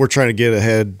 like, we're trying to get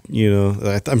ahead.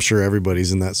 I'm sure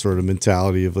everybody's in that sort of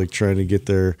mentality of like trying to get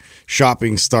their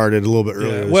shopping started a little bit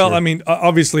earlier. Yeah. Well, I mean,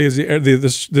 obviously, as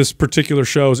this particular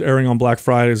show is airing on Black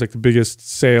Friday, is like the biggest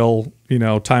sale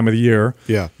time of the year.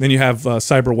 Yeah. Then you have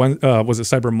Cyber Monday?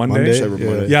 Cyber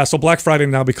Monday. Yeah. So Black Friday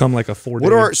now become like a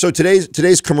 4-day. So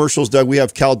today's commercials, Doug? We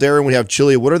have Caldera and we have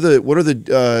Chili. What are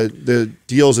the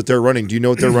deals that they're running? Do you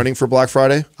know what they're running for Black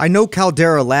Friday? I know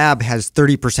Caldera Lab has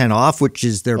 30% off, which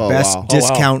is their best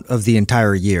discount of the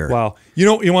entire year. Wow. You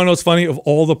want to know what's funny? Of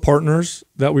all the partners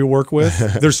that we work with,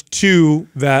 there's 2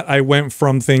 that I went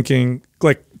from thinking,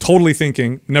 like totally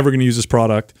thinking, never going to use this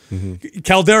product.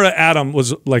 Caldera Adam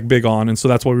was like big on, and so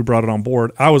that's why we brought it on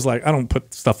board. I was like, I don't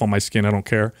put stuff on my skin. I don't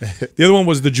care. The other one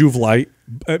was the Juve Light.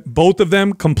 Both of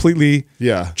them completely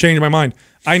changed my mind.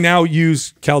 I now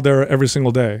use Caldera every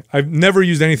single day. I've never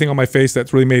used anything on my face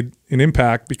that's really made an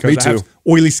impact because I have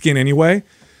oily skin anyway.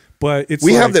 But it's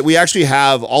we actually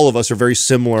have, all of us are very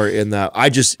similar in that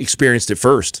I just experienced it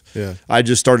first. Yeah. I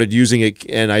just started using it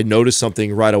and I noticed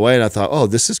something right away and I thought, oh,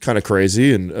 this is kind of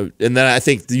crazy. And then I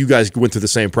think you guys went through the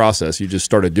same process. You just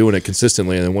started doing it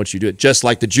consistently. And then once you do it, just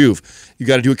like the Juve, you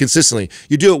got to do it consistently.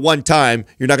 You do it one time,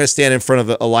 you're not going to stand in front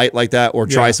of a light like that or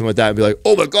try something like that and be like,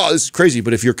 oh my God, this is crazy.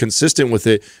 But if you're consistent with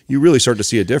it, you really start to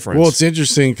see a difference. Well, it's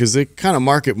interesting because they kind of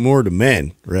market more to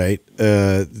men, right?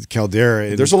 Caldera.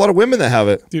 And there's a lot of women that have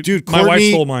it. Dude, my wife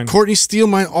stole mine. Courtney steal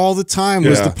mine all the time.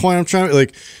 Was the point I'm trying to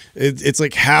like? It's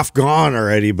like half gone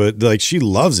already, but like she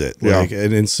loves it. Like,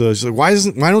 and so she's like,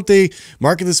 why don't they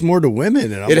market this more to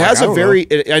women? And I'm it like, has a very,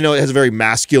 I know it has a very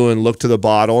masculine look to the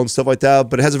bottle and stuff like that,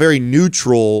 but it has a very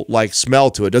neutral like smell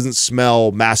to it. It doesn't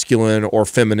smell masculine or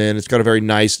feminine. It's got a very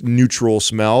nice neutral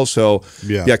smell. So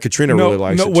yeah, Katrina really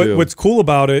likes it too. What's cool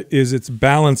about it is it's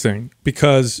balancing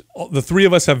because the 3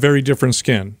 of us have very different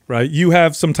skin, right? You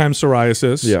have sometimes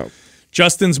psoriasis. Yeah.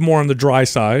 Justin's more on the dry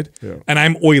side, and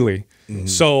I'm oily.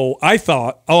 So I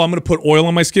thought, oh, I'm going to put oil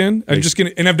on my skin. I'm just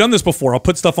going to, and I've done this before. I'll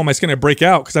put stuff on my skin. I break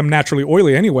out because I'm naturally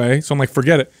oily anyway. So I'm like,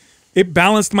 forget it. It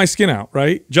balanced my skin out,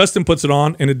 right? Justin puts it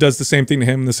on, and it does the same thing to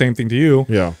him and the same thing to you.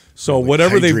 Yeah. So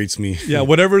whatever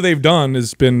whatever they've done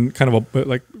has been kind of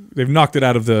like they've knocked it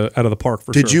out of the park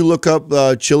for sure. Did you look up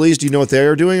Chili's? Do you know what they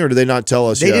are doing, or did they not tell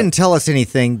us? They didn't tell us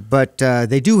anything, but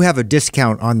they do have a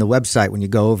discount on the website when you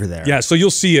go over there. Yeah, so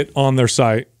you'll see it on their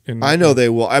site. I know they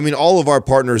will. I mean, all of our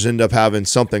partners end up having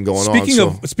something going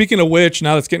on. Speaking of which,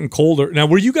 now it's getting colder. Now,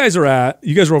 where you guys are at,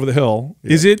 you guys are over the hill.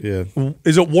 Is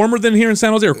it warmer than here in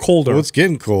San Jose or colder? Well, it's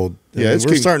getting cold. Yeah,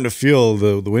 we're starting to feel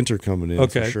the winter coming in.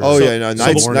 Okay. For sure. Oh, yeah. No,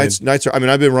 nights are, I mean,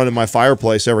 I've been running my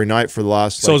fireplace every night for the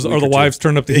last are the wives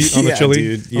turned up the heat on the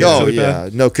chili? Dude. Oh, yeah.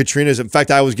 No, Katrina's. In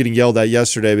fact, I was getting yelled at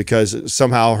yesterday because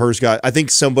somehow hers got, I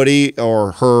think somebody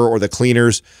or her or the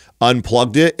cleaners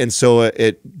unplugged it, and so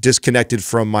it disconnected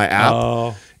from my app.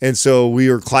 Oh. And so we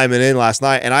were climbing in last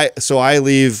night, and I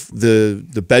leave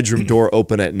the bedroom door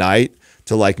open at night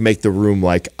to like make the room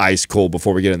like ice cold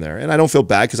before we get in there. And I don't feel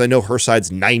bad because I know her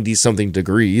side's 90 something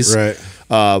degrees. Right.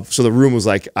 So the room was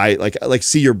like I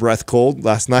see your breath cold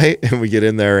last night, and we get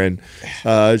in there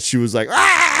and she was like,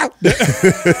 ah!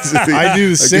 I do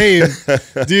the same,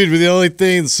 dude. But the only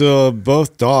thing, so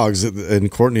both dogs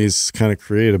and Courtney's kind of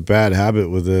create a bad habit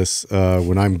with this.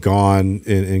 When I'm gone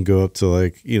and go up to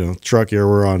like truck here,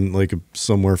 we're on like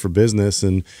somewhere for business,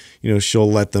 and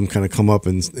she'll let them kind of come up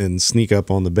and sneak up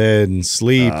on the bed and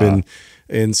sleep,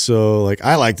 and so like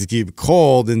I like to keep it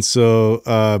cold, and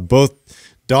so both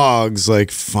dogs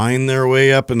like find their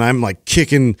way up, and I'm like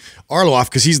kicking Arlo off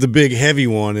because he's the big heavy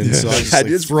one, and so I just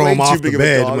like throw him off the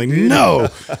bed. I'm like, no,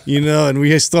 and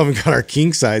we still haven't got our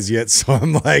king size yet, so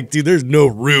I'm like, dude, there's no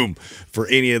room for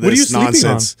any of this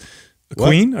nonsense.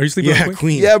 Queen? Are you sleeping on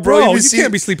Queen? Yeah, bro. You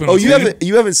can't be sleeping on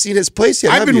you haven't seen his place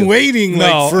yet. I've been waiting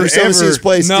like forever. You haven't seen his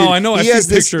place. No, dude. I know. I've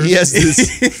seen pictures. He has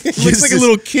this. It looks like a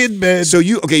little kid bed. So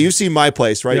you've seen my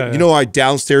place, right? Yeah. You know our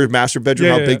downstairs master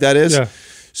bedroom, how big that is? Yeah.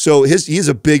 So he has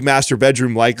a big master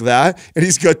bedroom like that, and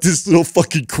he's got this little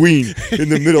fucking queen in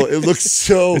the middle. It looks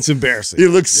so. It's embarrassing. It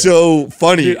looks so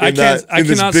funny. Dude, in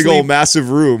this big old massive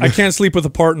room. I can't sleep with a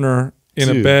partner in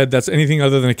a bed that's anything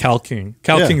other than a Cal King.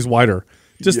 Cal King's wider.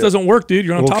 Just doesn't work, dude.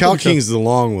 You're on top of Cal King's the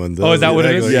long one, though. Oh, is that what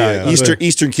it is? Yeah.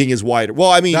 Eastern King is wider. Well,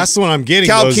 I mean, that's the one I'm getting.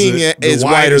 Cal King is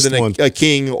wider than a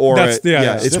king, or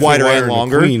it's wider and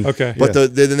longer. Okay, but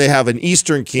then they have an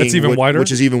Eastern King, that's even wider,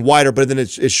 which is even wider, but then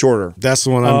it's shorter. That's the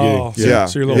one I'm getting. Yeah.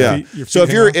 So your little feet. So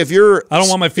if you're, I don't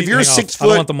want my feet. If you're 6 foot, I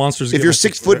don't want the monsters. If you're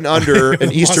 6 foot and under,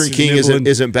 an Eastern King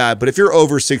isn't bad. But if you're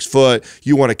over 6 foot,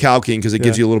 you want a Cal King because it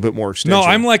gives you a little bit more extension. No,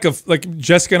 I'm like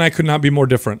Jessica and I could not be more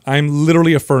different. I'm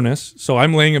literally a furnace. So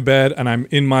I'm laying in bed and I'm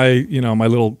in my my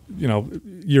little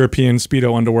European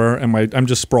Speedo underwear, and I'm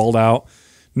just sprawled out,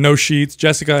 no sheets.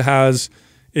 Jessica has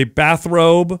a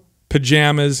bathrobe,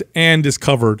 pajamas, and is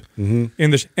covered in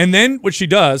the. And then what she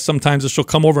does sometimes is she'll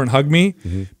come over and hug me,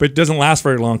 but it doesn't last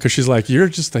very long because she's like, "You're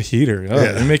just a heater.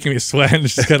 You're making me sweat," and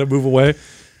she's got to move away.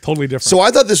 Totally different. So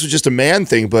I thought this was just a man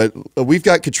thing, but we've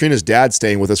got Katrina's dad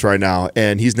staying with us right now,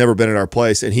 and he's never been at our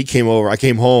place. And he came over. I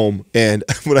came home, and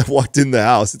when I walked in the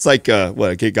house, it's like I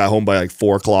got home by like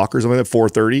 4 o'clock or something, like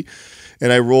 4:30,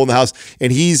 and I roll in the house,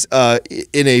 and he's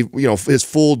in a his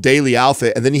full daily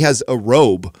outfit, and then he has a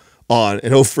robe on,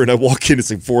 and Ofer and I walk in. It's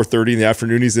like 4:30 in the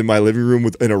afternoon. He's in my living room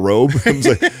in a robe. I'm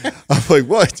like,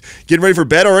 what? Getting ready for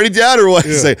bed already, Dad, or what?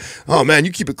 He's like, oh man,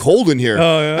 you keep it cold in here.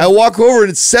 I walk over and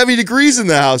it's 70 degrees in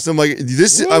the house. I'm like,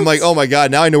 I'm like, oh my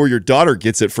god, now I know where your daughter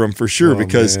gets it from for sure,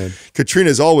 because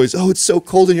Katrina's always, oh, it's so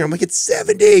cold in here. I'm like, it's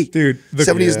 70, dude.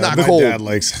 70 is not cold. My dad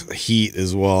likes heat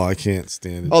as well. I can't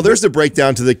stand it. Oh, there's the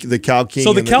breakdown to the Cal King.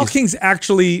 So the Cal King's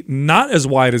actually not as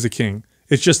wide as a king.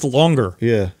 It's just longer.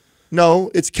 Yeah.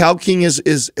 No, it's Cal King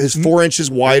is 4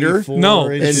 inches wider. No,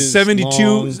 it's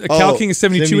 72. A Cal King is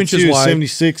 72 inches wide.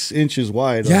 76 inches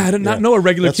wide. Yeah, I did not know a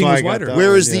regular king was wider.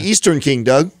 Where is the Eastern King,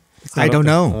 Doug? I don't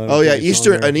know. Oh yeah,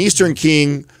 an Eastern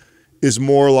King is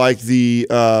more like the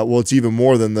well, it's even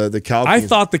more than the Cal King. I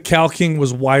thought the Cal King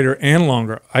was wider and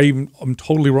longer. I'm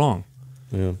totally wrong.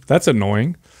 Yeah, that's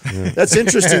annoying. Yeah. That's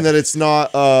interesting that it's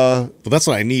not. Well, that's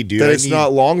what I need, dude. That it's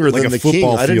not longer than the King.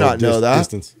 I did not know that.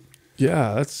 Distance.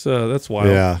 Yeah, that's wild.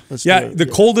 Yeah, the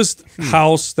coldest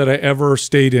house that I ever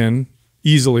stayed in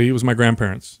easily was my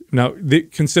grandparents. Now,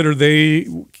 they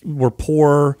were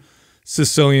poor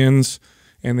Sicilians,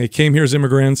 and they came here as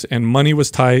immigrants, and money was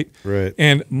tight. Right.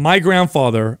 And my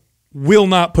grandfather will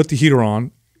not put the heater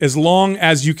on as long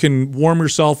as you can warm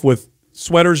yourself with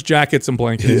sweaters, jackets, and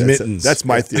blankets. Mittens. That's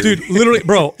my theory. Dude, literally,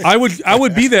 bro, I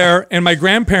would be there, and my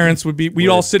grandparents we'd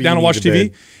all sit down and watch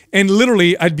TV. And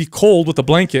literally, I'd be cold with a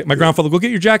blanket. My grandfather would go get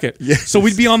your jacket. Yeah. So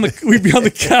we'd be on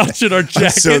the couch in our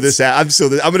jackets. I'm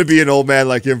going to be an old man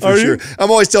like him for sure. I'm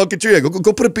always telling Katrina,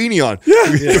 go put a beanie on.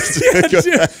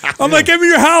 Yeah. I'm like, give me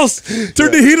your house.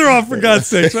 Turn the heater off, for God's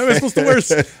sake. Why am I supposed to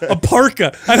wear a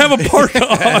parka? I'd have a parka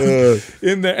on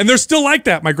in there. And they're still like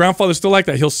that. My grandfather's still like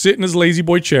that. He'll sit in his lazy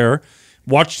boy chair,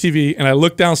 watch TV, and I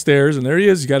look downstairs, and there he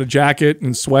is. He's got a jacket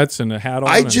and sweats and a hat on.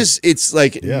 It's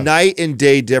like night and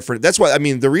day different. That's why, I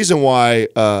mean, the reason why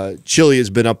Chili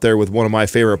has been up there with one of my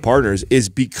favorite partners is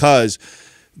because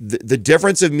the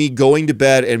difference of me going to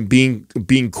bed and being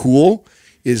cool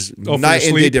is night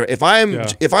and day different.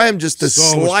 If I am just the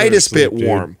slightest bit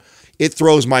warm, it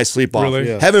throws my sleep off. Really?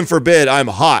 Yeah. Heaven forbid I'm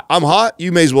hot. I'm hot,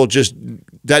 you may as well just,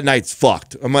 that night's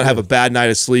fucked. I'm going to have a bad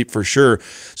night of sleep for sure.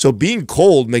 So being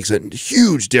cold makes a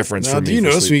huge difference for me. Do you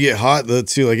notice when you get hot though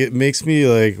too? Like it makes me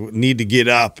like need to get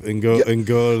up and go to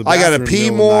the bathroom. I got to pee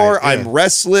more. I'm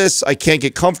restless. I can't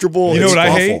get comfortable. You know what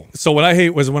I hate? So what I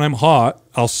hate was when I'm hot,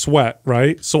 I'll sweat,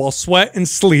 right? So I'll sweat and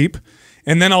sleep,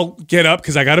 and then I'll get up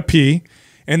because I got to pee.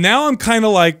 And now I'm kind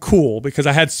of like cool because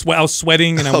I was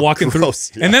sweating and I'm walking through.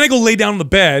 Yeah. And then I go lay down on the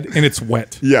bed and it's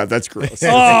wet. Yeah, that's gross.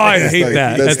 Oh, I hate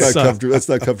that. That's not comfortable. That's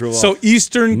not comfortable. So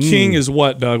Eastern King is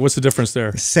what, Doug? What's the difference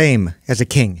there? Same as a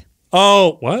king.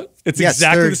 Oh, what? It's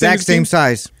exactly the same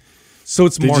size. So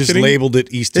it's marketing. They just labeled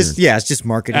it Eastern. It's just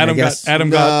marketing. I guess. Adam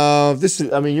got. This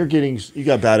is. I mean, you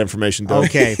got bad information, Doug.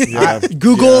 Okay,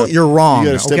 Google, you're wrong.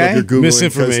 You got to step up your Googling.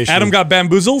 Misinformation. Adam got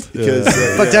bamboozled.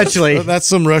 Potentially. That's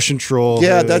some Russian troll.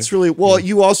 Yeah, that's really well.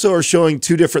 You also are showing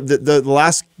two different. The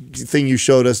last thing you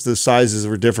showed us, the sizes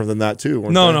were different than that too.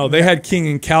 No, they had King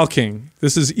and Cal King.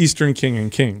 This is Eastern King and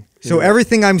King. So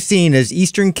everything I'm seeing is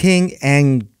Eastern King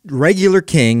and regular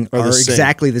king are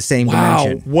exactly the same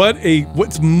dimension.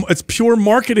 It's pure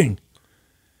marketing.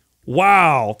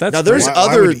 Wow, that's now there's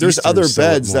other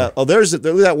beds that there's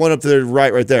that one up there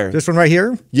right there. This one right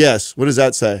here? Yes. What does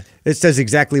that say? It says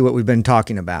exactly what we've been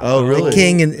talking about. Oh, really? The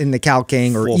king and the Cal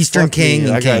King, or Eastern King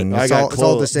and King. It's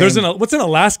all the same. What's an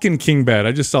Alaskan king bed?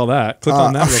 I just saw that. Click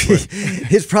on that real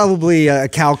quick. It's probably a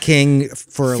Cal King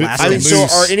for Alaska. I mean, so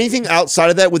are anything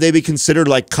outside of that, would they be considered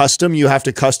like custom? You have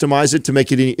to customize it to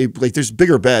make it like there's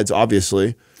bigger beds,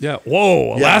 obviously. Yeah.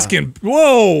 Whoa, Alaskan. Yeah.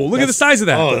 Whoa, look at the size of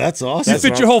that. Oh, that's awesome. You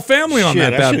fit your whole family on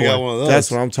that bad boy. Got one of those. That's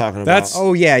what I'm talking about.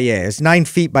 Oh yeah. It's 9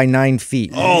 feet by 9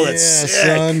 feet. Oh, that's sick.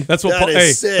 Son. That's what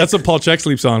that's what Paul Check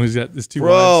sleeps on. He's got his two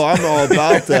wives. I'm all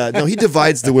about that. No, he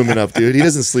divides the women up, dude. He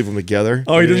doesn't sleep them together.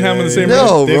 Oh, he doesn't have them in the same room?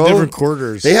 No, they have different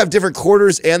quarters. They have different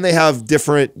quarters and they have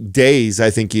different days, I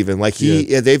think even. Like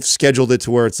they've scheduled it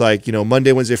to where it's like,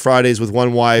 Monday, Wednesday, Fridays with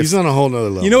one wife. He's on a whole nother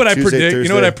level. You know what I predict? Thursday. You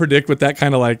know what I predict with that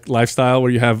kind of like lifestyle where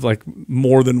you have like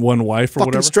more than one wife or fucking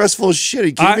whatever? Stressful as shit. Are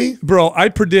you kidding me? Bro, I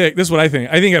predict, this is what I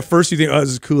think. I think at first you think, oh,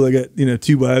 this is cool. I got,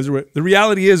 2 wives. The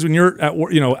reality is when you're at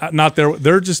work, not there,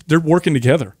 they're working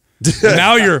together.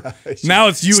 now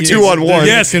it's you. It's 2 on 1.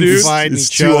 Yes, dude. It's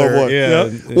 2 on 1. Yeah.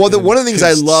 Well, one of the things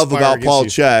I love about Paul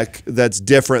Check that's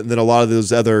different than a lot of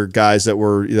those other guys that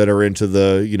are into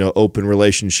the open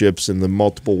relationships and the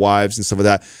multiple wives and stuff like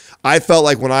that. I felt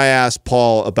like when I asked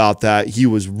Paul about that, he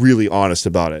was really honest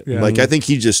about it. Yeah. Like I think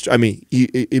he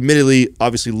admittedly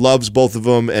obviously loves both of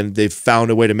them and they've found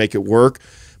a way to make it work.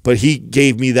 but he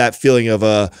gave me that feeling of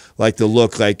like the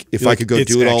look, like if I could go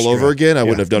do it all over again, I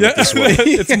wouldn't have done it this way.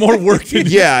 It's more work than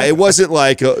yeah, it wasn't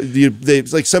like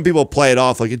like some people play it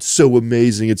off like it's so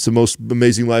amazing, it's the most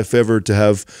amazing life ever to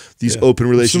have these open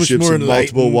relationships and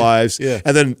multiple wives,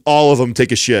 and then all of them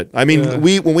take a shit. I mean,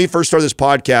 when we first started this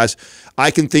podcast,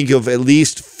 I can think of at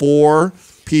least 4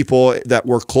 people that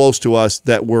were close to us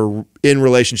that were in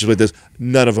relationships with this.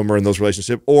 None of them are in those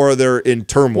relationships, or they're in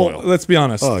turmoil. Well, let's be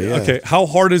honest. Oh, yeah. Okay, how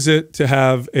hard is it to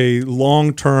have a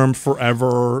long-term,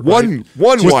 forever one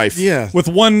wife? Yeah, with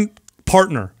one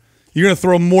partner? You're going to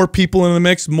throw more people in the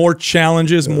mix, more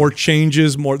challenges, more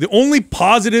changes, more. The only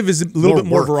positive is a little bit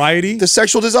more variety. The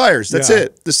sexual desires. That's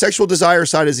it. The sexual desire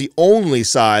side is the only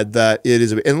side that it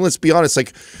is. And let's be honest,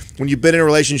 like when you've been in a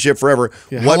relationship forever,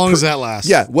 how long does that last?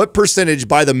 Yeah. What percentage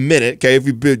by the minute, okay,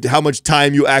 how much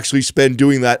time you actually spend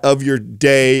doing that of your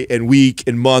day and week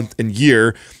and month and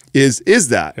year is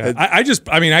that? Yeah. I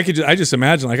just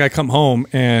imagine, like, I come home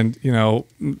and, you know,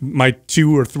 my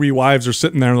 2 or 3 wives are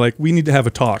sitting there like, we need to have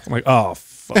a talk. I'm like, oh,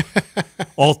 fuck.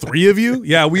 All 3 of you?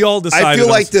 Yeah, we all decided. I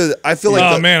feel like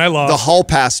I lost. The hall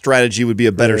pass strategy would be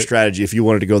a better strategy if you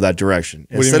wanted to go that direction.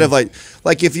 Instead of like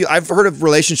if you, I've heard of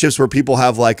relationships where people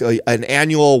have like an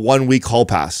annual 1-week hall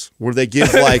pass where they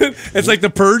give like it's like the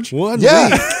purge.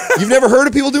 You've never heard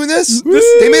of people doing this?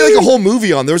 They made like a whole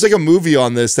movie on. There was like a movie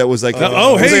on this that was like it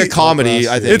was like a comedy.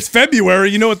 I think it's February.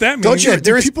 You know what that means? Don't you?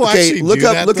 There is people actually look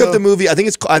up the movie. I think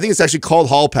it's actually called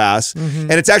Hall Pass,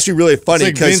 and it's actually really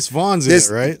funny because Vince Vaughn's in it,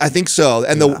 right? I think so.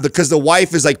 And because the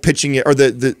wife is like pitching it, or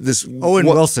this Owen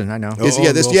Wilson. I know.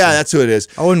 That's who it is.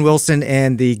 Owen Wilson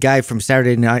and the guy from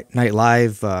Saturday Night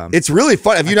Live. It's really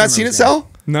fun. Have you not seen it, Sal?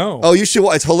 No. Oh, you should.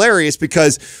 It's hilarious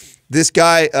because this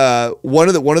guy, one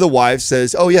of the wives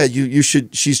says, "Oh yeah, you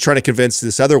should." She's trying to convince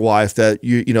this other wife that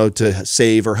you know to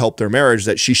save or help their marriage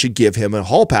that she should give him a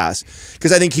hall pass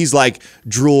because I think he's like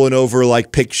drooling over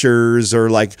like pictures or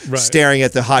like staring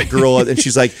at the hot girl, and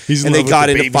she's like, and they got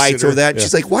into fights over that. Yeah.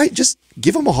 She's like, "Why just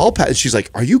give him a hall pass?" And she's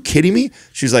like, "Are you kidding me?"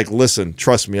 She's like, "Listen,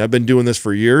 trust me, I've been doing this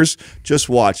for years. Just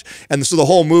watch." And so the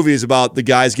whole movie is about the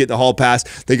guys getting a hall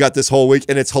pass. They got this whole week,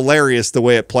 and it's hilarious the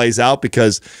way it plays out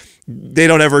because they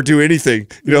don't ever do anything.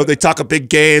 You know, they talk a big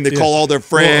game. They call all their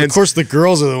friends. Well, of course, the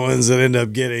girls are the ones that end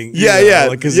up getting. Yeah,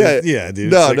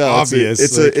 dude. No, it's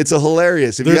obvious. It's a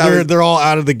hilarious. They're all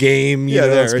out of the game. You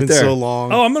know, it's been so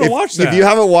long. Oh, I'm gonna watch that. If you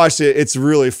haven't watched it, it's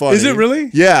really funny. Is it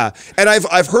really? Yeah, and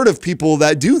I've heard of people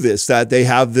that do this. That they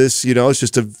have this. You know, it's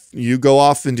just you go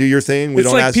off and do your thing.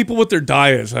 It's like people with their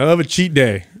diets. I have a cheat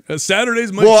day.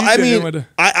 Saturday's my cheat day. Well, I mean,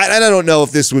 I don't know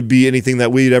if this would be anything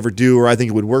that we'd ever do, or I think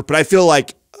it would work. But I feel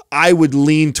like I would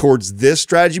lean towards this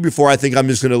strategy before I think I'm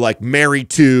just going to like marry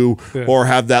 2 or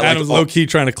have that. Adam's low key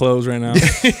trying to close right now.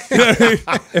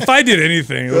 If I did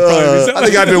anything, it would probably be I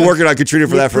think I've been working on Katrina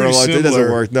for that for a long time. It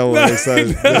doesn't work. No, it's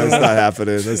not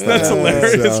happening. That's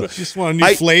hilarious. So. Just want a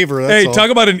new flavor. Hey,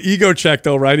 talk about an ego check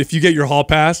though, right? If you get your hall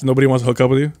pass, nobody wants to hook up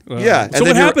with you. Yeah. So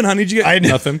what happened, honey? Did you get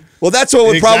nothing? Well, that's what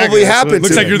would probably happen.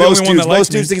 Looks like you're the only one that likes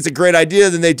most dudes think it's a great idea,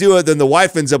 then they do it, then the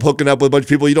wife ends up hooking up with a bunch of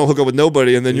people. You don't hook up with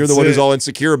nobody, and then you're the one who's all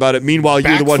insecure about it. Meanwhile,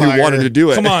 you're the one who wanted to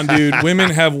do it. Come on, dude. Women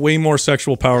have way more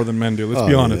sexual power than men do. Let's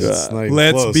be honest.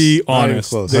 Let's be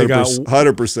honest. They got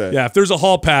 100%. Yeah, if there's a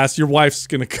hall pass, your wife's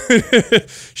gonna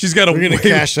she's got to. We're gonna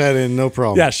cash that in, no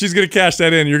problem. Yeah, she's gonna cash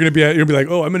that in. You're gonna be like,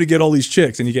 oh, I'm gonna get all these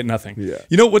chicks, and you get nothing. Yeah.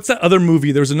 You know what's that other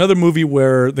movie? There's another movie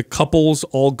where the couples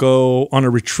all go on a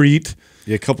retreat.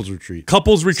 Yeah, couples retreat.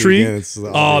 Couples retreat. Again,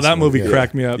 that movie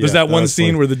cracked me up. There's that one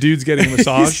scene where the dude's getting a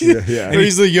massage.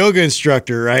 He's the yoga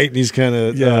instructor, right? And he's kind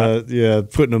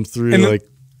of putting them through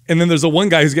And then there's the one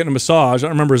guy who's getting a massage. I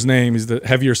don't remember his name. He's the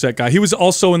heavier set guy. He was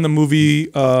also in the movie.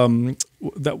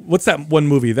 What's that one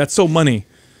movie? That's So Money.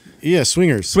 Yeah,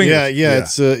 Swingers. Yeah.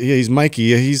 It's he's Mikey.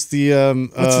 Yeah, he's the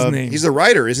what's his name? He's the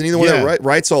writer, isn't he? The one that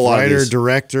writes a lot of these.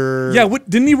 Director. Yeah,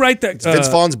 didn't he write that? It's Vince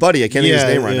Vaughn's buddy. I can't think of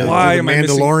his name right now. Why am I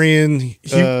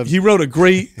Mandalorian. He wrote a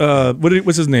great.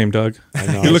 What's his name, Doug? I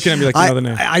know. You're looking at me like you know the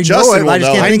name. I know it. I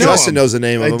just can't think of it. Justin knows the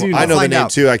name of him. I know the name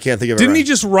too. I can't think of it. Didn't he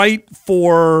just write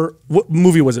for what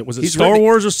movie was it? Was it Star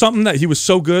Wars or something that he was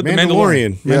so good?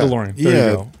 Mandalorian. Mandalorian.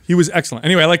 There you go. He was excellent.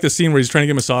 Anyway, I like the scene where he's trying to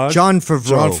get a massage. John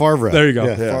Favreau. There you go.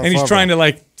 And he's trying to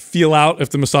like feel out if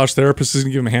the massage therapist is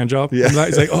going to give him a hand job. Yeah.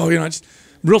 He's like, oh, just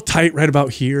real tight right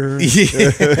about here. And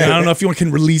I don't know if you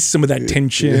can release some of that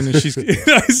tension. And she's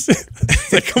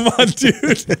it's like, come on, dude.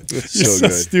 You're so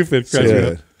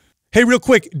stupid. Hey, real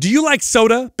quick, do you like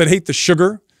soda but hate the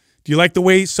sugar? Do you like the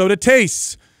way soda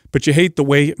tastes but you hate the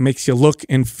way it makes you look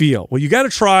and feel? Well, you got to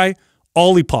try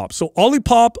Olipop. So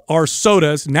Olipop are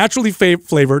sodas, naturally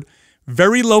flavored,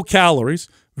 very low calories,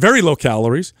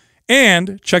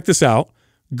 and check this out,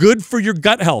 good for your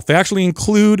gut health. They actually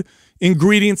include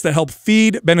ingredients that help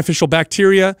feed beneficial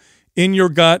bacteria in your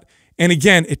gut. And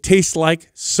again, it tastes like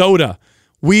soda.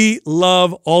 We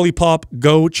love Olipop.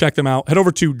 Go check them out. Head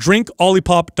over to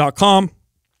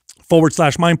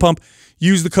drinkolipop.com/mindpump.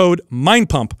 Use the code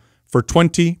MINDPUMP for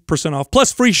 20% off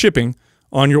plus free shipping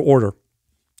on your order.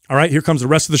 All right, here comes the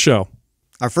rest of the show.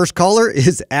 Our first caller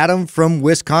is Adam from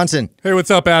Wisconsin. Hey, what's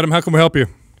up, Adam? How can we help you?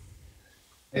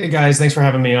 Hey, guys. Thanks for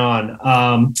having me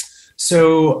on.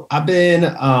 So I've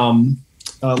been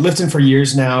lifting for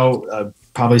years now,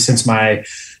 probably since my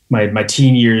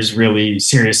teen years, really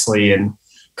seriously, and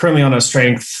currently on a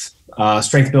strength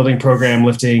building program,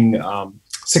 lifting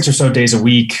 6 or so days a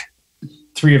week.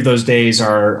 3 of those days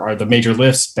are the major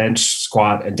lifts, bench,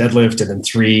 squat, and deadlift, and then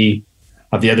 3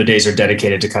 of the other days are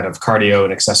dedicated to kind of cardio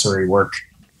and accessory work.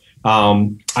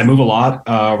 I move a lot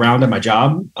around at my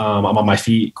job. I'm on my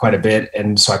feet quite a bit,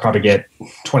 and so I probably get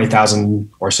 20,000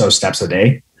 or so steps a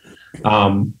day.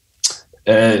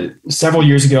 Several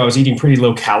years ago, I was eating pretty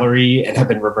low calorie and have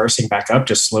been reversing back up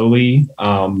just slowly,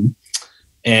 and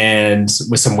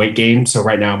with some weight gain. So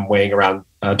right now I'm weighing around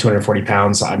 240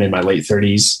 pounds. I'm in my late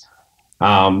 30s.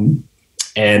 And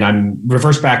I'm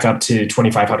reversed back up to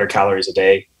 2,500 calories a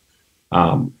day.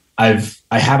 I've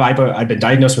been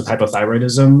diagnosed with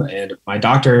hypothyroidism, and my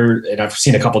doctor, and I've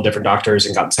seen a couple of different doctors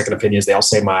and gotten second opinions. They all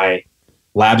say my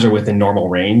labs are within normal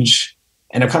range.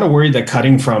 And I'm kind of worried that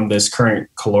cutting from this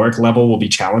current caloric level will be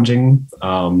challenging,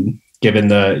 given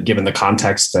the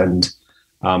context, and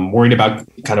worried about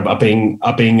kind of upping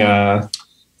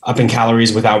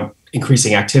calories without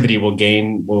increasing activity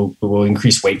will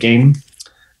increase weight gain.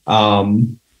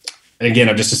 And again,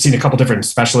 I've just seen a couple different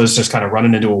specialists just kind of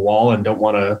running into a wall and don't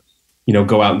want to,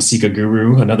 go out and seek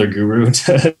another guru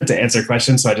to answer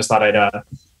questions. So I just thought I'd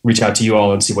reach out to you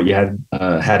all and see what you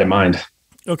had in mind.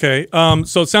 Okay.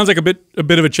 So it sounds like a bit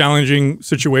of a challenging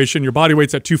situation. Your body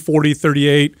weight's at 240,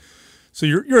 38. So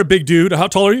you're a big dude. How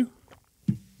tall are you?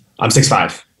 I'm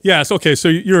 6'5". Yes. Okay. So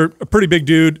you're a pretty big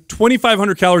dude.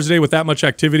 2,500 calories a day with that much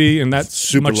activity and that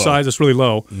much size, that's really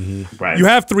low. Mm-hmm. Right. You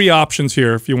have 3 options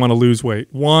here if you want to lose weight.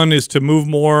 1 is to move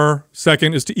more.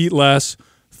 2nd is to eat less.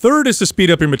 3rd is to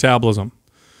speed up your metabolism.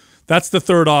 That's the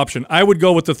 3rd option. I would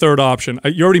go with the 3rd option.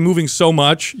 You're already moving so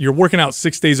much. You're working out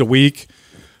 6 days a week.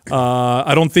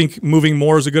 I don't think moving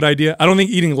more is a good idea. I don't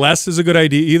think eating less is a good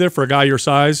idea either for a guy your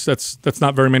size. That's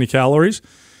not very many calories.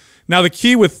 Now, the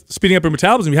key with speeding up your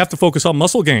metabolism, you have to focus on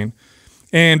muscle gain.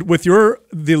 And with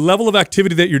the level of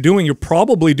activity that you're doing, you're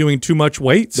probably doing too much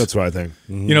weights. That's what I think.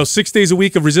 Mm-hmm. 6 days a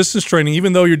week of resistance training,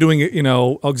 even though you're doing,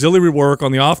 auxiliary work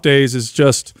on the off days, is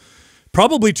just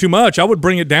probably too much. I would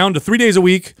bring it down to 3 days a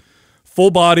week,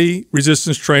 full body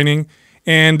resistance training.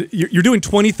 And you're doing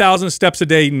 20,000 steps a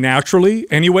day naturally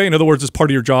anyway. In other words, it's part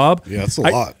of your job. Yeah, that's a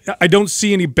lot. I don't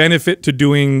see any benefit to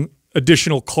doing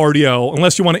additional cardio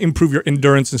unless you want to improve your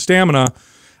endurance and stamina.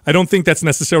 I don't think that's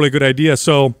necessarily a good idea.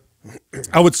 So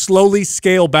I would slowly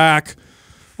scale back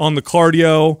on the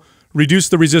cardio, reduce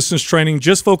the resistance training,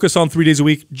 just focus on 3 days a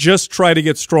week, just try to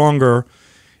get stronger.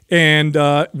 And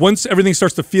once everything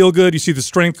starts to feel good, you see the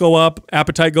strength go up,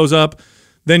 appetite goes up,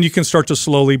 then you can start to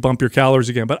slowly bump your calories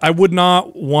again. But I would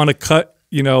not want to cut,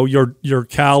 your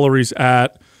calories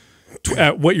at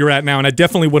what you're at now, and I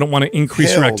definitely wouldn't want to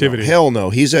increase your activity. Hell no.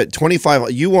 He's at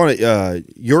 25. You want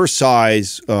your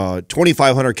size,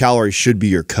 2,500 calories should be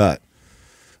your cut.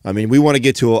 I mean, we want to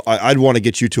get to I'd want to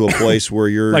get you to a place where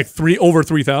you're like over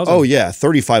 3,000. Oh yeah,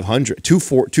 3,500,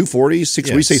 240,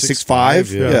 6. We say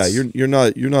 6'5". Yes. Yeah, you're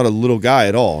not a little guy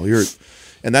at all.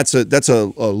 And that's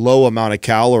a low amount of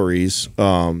calories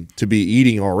to be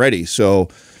eating already. So.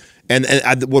 And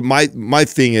what my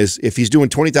thing is, if he's doing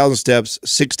 20,000 steps,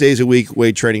 6 days a week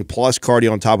weight training plus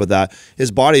cardio on top of that,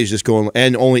 his body is just going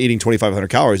and only eating 2,500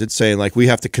 calories. It's saying like we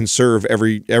have to conserve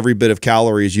every bit of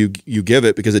calories you give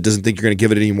it because it doesn't think you're going to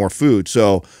give it any more food.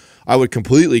 So I would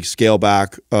completely scale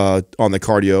back on the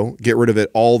cardio, get rid of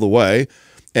it all the way.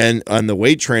 And on the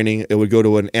weight training, it would go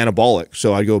to an anabolic.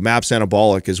 So I'd go MAPS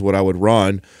anabolic is what I would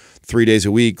run 3 days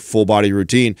a week, full body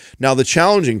routine. Now the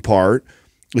challenging part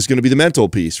is going to be the mental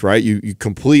piece, right? You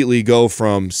completely go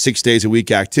from 6 days a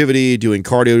week activity, doing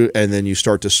cardio, and then you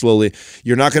start to slowly,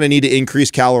 you're not going to need to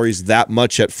increase calories that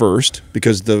much at first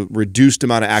because the reduced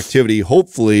amount of activity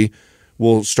hopefully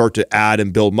will start to add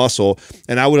and build muscle.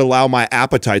 And I would allow my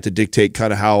appetite to dictate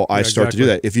kind of how I start to do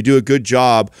that. If you do a good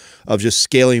job of just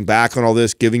scaling back on all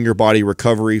this, giving your body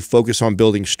recovery, focus on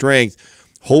building strength,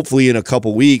 hopefully in a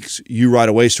couple weeks, you right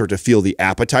away start to feel the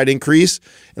appetite increase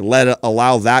and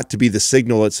allow that to be the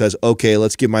signal that says, okay,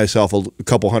 let's give myself a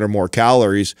couple hundred more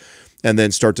calories and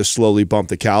then start to slowly bump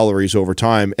the calories over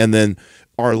time. And then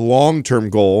our long-term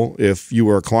goal, if you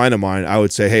were a client of mine, I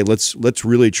would say, hey, let's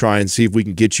really try and see if we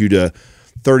can get you to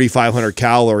 3,500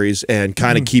 calories and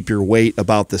kind of keep your weight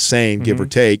about the same, give or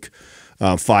take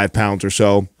 5 pounds or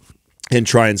so, and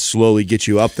try and slowly get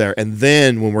you up there. And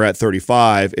then when we're at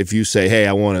 35, if you say, hey,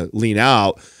 I want to lean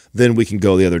out, then we can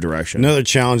go the other direction. Another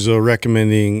challenge, though,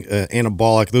 recommending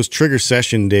anabolic. Those trigger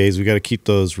session days, we got to keep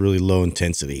those really low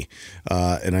intensity.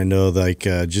 And I know, like,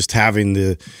 just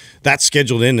having that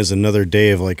scheduled in is another day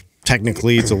of, like,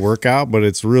 technically it's a workout, but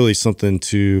it's really something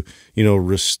to, you know,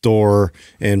 restore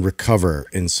and recover.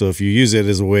 And so if you use it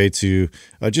as a way to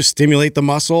just stimulate the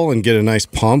muscle and get a nice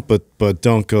pump, but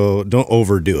don't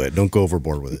overdo it. Don't go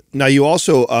overboard with it. Now, you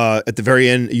also, at the very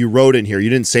end, you wrote in here,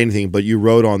 you didn't say anything, but you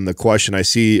wrote on the question. I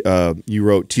see you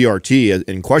wrote TRT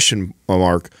in question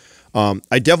mark.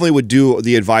 I definitely would do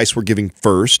the advice we're giving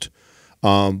first,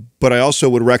 but I also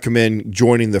would recommend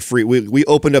joining the free. We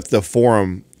opened up the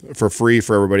forum for free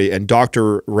for everybody, and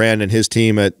Dr. Rand and his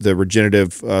team at the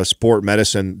Regenerative Sport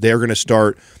Medicine, they're going to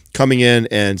start coming in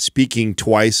and speaking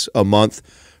twice a month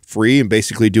free, and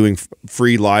basically doing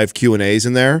free live Q&As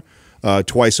in there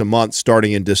twice a month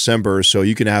starting in December. So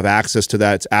you can have access to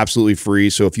that. It's absolutely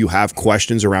free. So if you have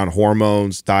questions around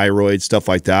hormones, thyroid, stuff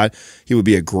like that, he would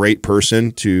be a great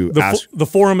person to ask. The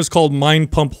forum is called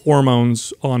Mind Pump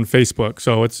Hormones on Facebook.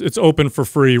 So it's open for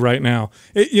free right now.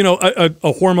 You know,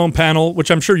 a hormone panel, which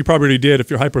I'm sure you probably already did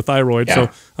if you're hyperthyroid. Yeah. So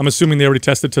I'm assuming they already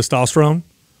tested testosterone.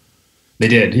 They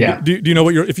did, yeah. Do you know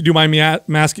what if you do mind me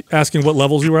asking what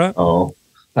levels you were at? Oh,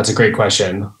 that's a great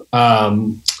question.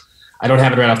 I don't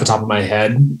have it right off the top of my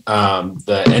head.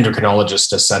 The endocrinologist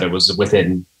just said it was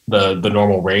within the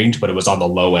normal range, but it was on the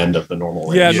low end of the normal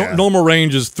range. Yeah, normal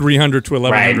range is 300 to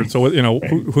 1100. Right. So, you know,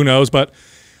 who knows? But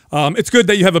it's good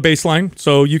that you have a baseline,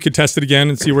 so you could test it again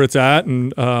and see where it's at.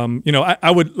 And, you know,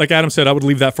 I would, like Adam said, I would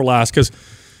leave that for last, because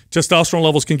testosterone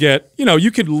levels can get, you know,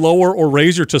 you could lower or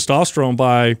raise your testosterone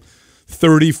by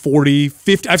 30, 40,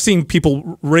 50. I've seen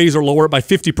people raise or lower it by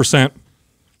 50%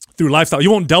 through lifestyle.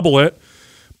 You won't double it,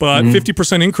 but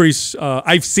 50% increase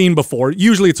I've seen before.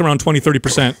 Usually it's around 20,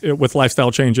 30% with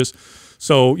lifestyle changes.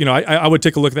 So, you know, I would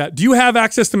take a look at that. Do you have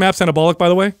access to MAPS Anabolic, by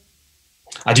the way?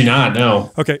 I do not,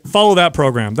 no. Okay, follow that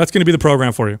program. That's going to be the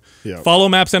program for you. Yeah. Follow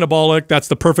MAPS Anabolic. That's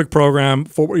the perfect program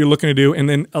for what you're looking to do. And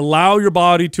then allow your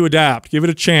body to adapt. Give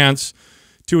it a chance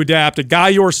to adapt. A guy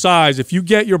your size, if you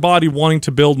get your body wanting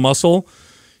to build muscle,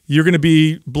 you're going to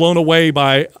be blown away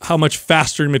by how much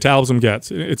faster your metabolism gets.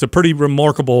 It's a pretty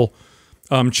remarkable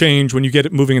change when you get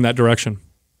it moving in that direction.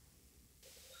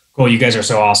 Cool. You guys are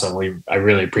so awesome. I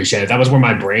really appreciate it. That was where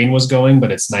my brain was going,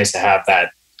 but it's nice to have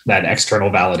that external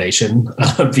validation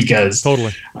because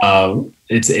totally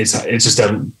it's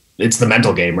the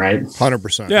mental game, right?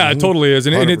 100%. Yeah, it totally is.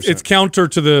 And it's counter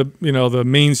to the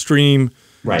mainstream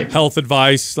health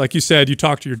advice. Like you said, you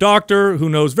talk to your doctor who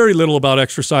knows very little about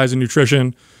exercise and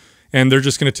nutrition, and they're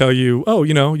just going to tell you, oh,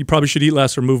 you probably should eat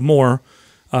less or move more.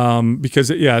 Because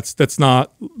that's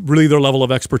not really their level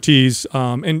of expertise.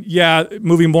 And yeah,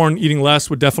 moving more and eating less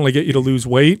would definitely get you to lose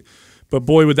weight. But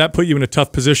boy, would that put you in a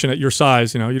tough position at your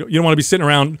size. You don't want to be sitting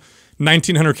around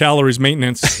 1,900 calories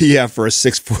maintenance. Yeah, for a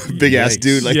 6'4" big ass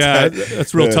dude like that. Yeah,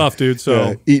 that's real tough, dude.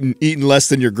 So eating less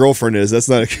than your girlfriend is. That's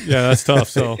not. Yeah, that's tough.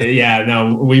 So yeah,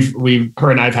 no,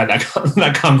 her and I've had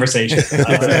that conversation.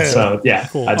 So yeah,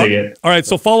 cool. I dig it. All right,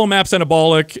 so follow MAPS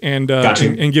Anabolic and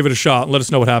give it a shot. And let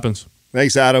us know what happens.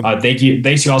 Thanks, Adam. Thank you.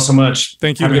 Thanks you all so much.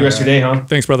 Thank you. Have a good rest of your day, huh?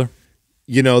 Thanks, brother.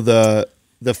 You know, the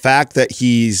fact that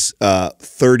he's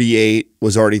 38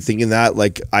 was already thinking that,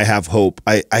 like, I have hope.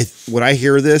 I when I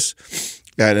hear this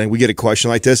and we get a question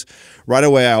like this, right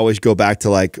away I always go back to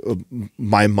like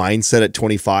my mindset at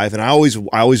 25. And I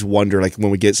always wonder, like,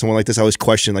 when we get someone like this, I always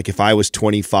question, like, if I was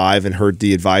 25 and heard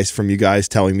the advice from you guys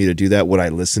telling me to do that, would I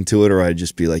listen to it, or I'd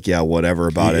just be like, yeah, whatever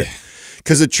about it?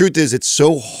 Because the truth is, it's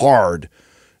so hard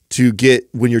to get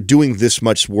when you're doing this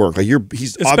much work. Like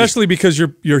he's especially because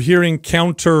you're hearing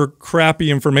counter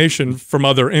crappy information from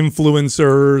other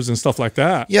influencers and stuff like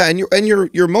that. Yeah, and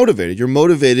you're motivated. You're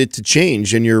motivated to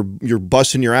change, and you're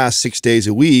busting your ass 6 days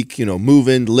a week,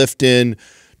 moving, lifting,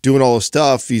 doing all this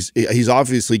stuff. He's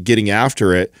obviously getting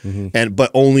after it,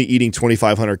 but only eating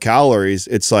 2,500 calories.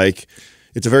 It's like,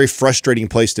 it's a very frustrating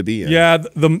place to be in. Yeah,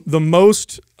 the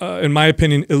most, in my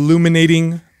opinion,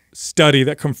 illuminating study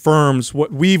that confirms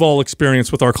what we've all experienced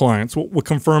with our clients, what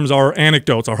confirms our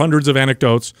anecdotes, our hundreds of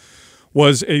anecdotes,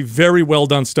 was a very well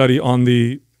done study on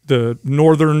the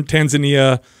northern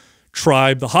Tanzania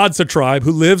tribe, the Hadza tribe,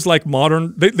 who lives like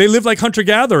they live like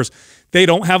hunter-gatherers. They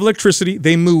don't have electricity.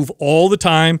 They move all the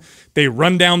time. They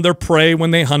run down their prey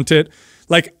when they hunt it.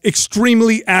 like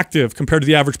extremely active compared to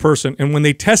the average person. And when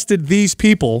they tested these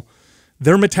people,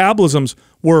 their metabolisms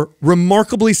were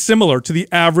remarkably similar to the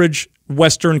average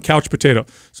Western couch potato.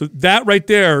 So that right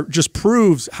there just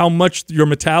proves how much your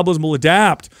metabolism will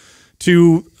adapt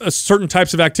to certain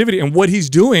types of activity. And what he's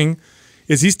doing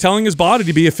is he's telling his body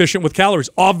to be efficient with calories.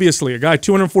 Obviously, a guy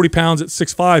 240 pounds at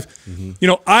 6'5", you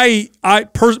know,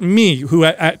 me who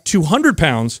at 200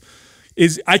 pounds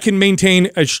I can maintain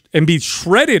and be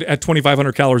shredded at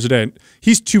 2,500 calories a day.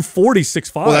 He's 240,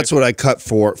 6'5". Well, that's what I cut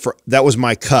for that was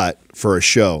my cut for a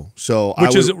show. So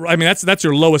that's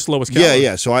your lowest calorie.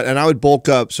 Yeah. So I would bulk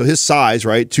up. So his size,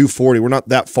 right, 240. We're not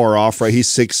that far off, right? He's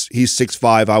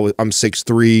 6'5". I'm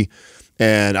 6'3".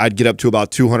 And I'd get up to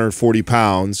about 240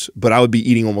 pounds, but I would be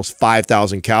eating almost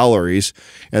 5,000 calories.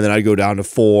 And then I'd go down to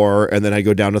 4, and then I'd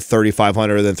go down to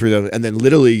 3,500, then 3,000. And then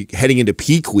literally heading into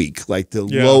peak week, like the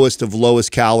lowest of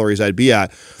lowest calories I'd be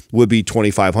at would be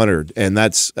 2,500. And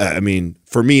that's, I mean,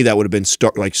 for me, that would have been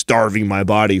like starving my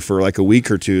body for like a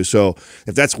week or two. So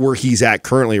if that's where he's at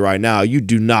currently right now, you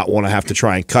do not want to have to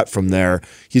try and cut from there.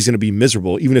 He's going to be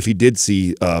miserable, even if he did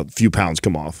see a few pounds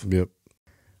come off. Yep.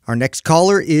 Our next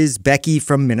caller is Becky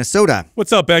from Minnesota.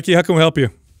 What's up, Becky? How can we help you?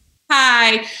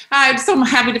 Hi. I'm so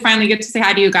happy to finally get to say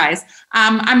hi to you guys.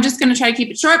 I'm just going to try to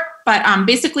keep it short, but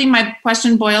basically my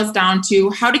question boils down to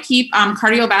how to keep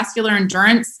cardiovascular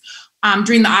endurance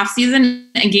during the off season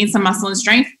and gain some muscle and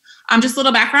strength. Just a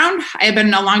little background. I have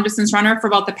been a long distance runner for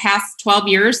about the past 12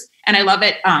 years, and I love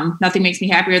it. Nothing makes me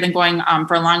happier than going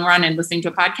for a long run and listening to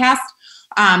a podcast.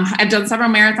 I've done several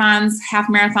marathons, half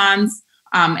marathons.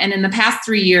 And in the past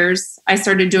 3 years, I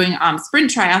started doing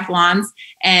sprint triathlons,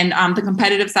 and the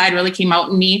competitive side really came out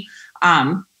in me.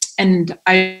 And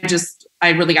I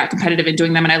really got competitive in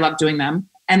doing them, and I love doing them.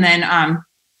 And then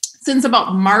since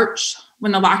about March,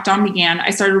 when the lockdown began,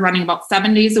 I started running about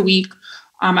 7 days a week.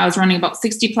 I was running about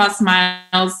 60 plus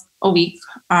miles a week,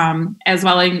 as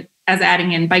well as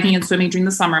adding in biking and swimming during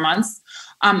the summer months.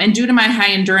 And due to my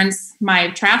high endurance, my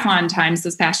triathlon times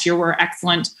this past year were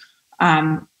excellent.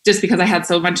 Just because I had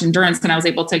so much endurance, and I was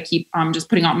able to keep just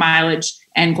putting out mileage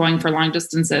and going for long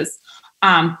distances.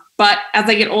 But as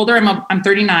I get older, I'm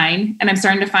 39, and I'm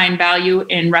starting to find value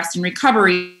in rest and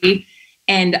recovery.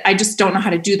 And I just don't know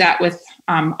how to do that with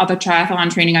other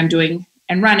triathlon training I'm doing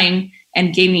and running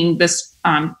and gaining this,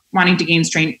 wanting to gain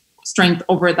strength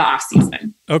over the off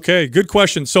season. Okay, good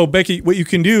question. So Becky, what you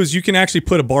can do is you can actually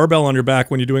put a barbell on your back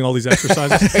when you're doing all these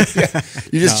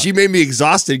exercises. She made me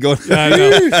exhausted going. I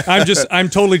know. I'm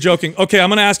totally joking. Okay, I'm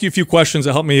going to ask you a few questions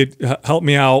that help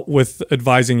me out with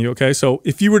advising you. Okay, so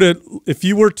if you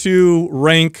were to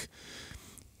rank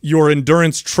your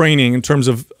endurance training in terms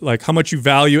of like how much you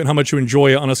value it and how much you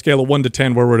enjoy it on a scale of 1 to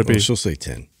 10, where would it be? She'll say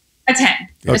 10. A 10.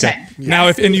 Okay. A 10. Now,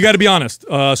 and you got to be honest,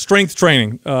 strength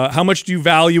training, how much do you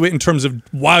value it in terms of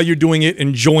while you're doing it,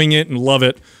 enjoying it, and love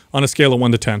it on a scale of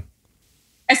 1 to 10?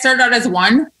 I started out as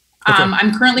 1. Okay.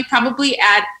 I'm currently probably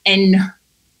at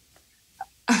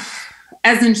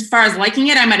as far as liking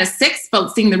it, I'm at a 6, but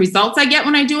seeing the results I get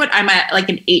when I do it, I'm at like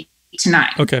an 8 to 9.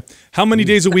 Okay. How many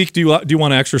days a week do you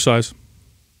want to exercise?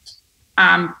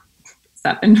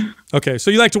 7. Okay,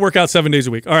 so you like to work out 7 days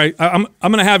a week. All right, I'm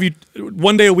going to have you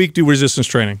 1 day a week do resistance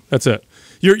training. That's it.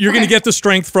 You're going to get the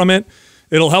strength from it.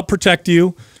 It'll help protect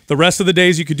you. The rest of the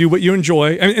days you could do what you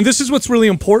enjoy. And this is what's really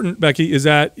important, Becky, is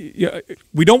that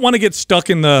we don't want to get stuck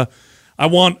in the I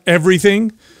want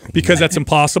everything, because that's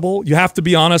impossible. You have to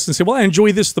be honest and say, well, I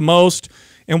enjoy this the most.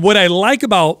 And what I like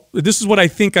about, this is what I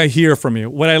think I hear from you.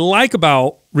 What I like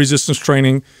about resistance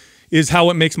training is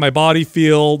how it makes my body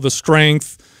feel, the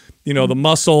strength, the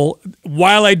muscle.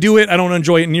 While I do it, I don't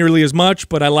enjoy it nearly as much,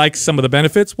 but I like some of the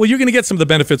benefits. Well, you're going to get some of the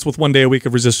benefits with 1 day a week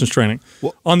of resistance training.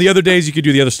 Well, on the other days, you could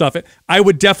do the other stuff. I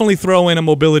would definitely throw in a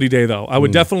mobility day, though. I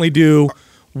would definitely do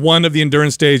one of the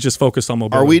endurance days just focused on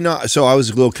mobility. Are we not? So I was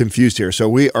a little confused here. So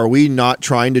are we not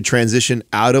trying to transition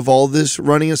out of all this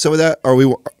running and some of that? Are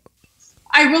we?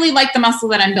 I really like the muscle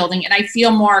that I'm building, and I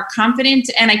feel more confident,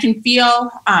 and I can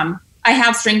feel I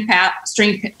have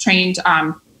strength trained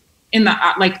in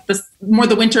the more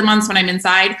the winter months when I'm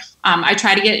inside. I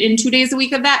try to get in 2 days a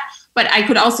week of that, but I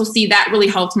could also see that really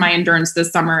helped my endurance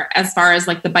this summer as far as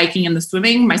like the biking and the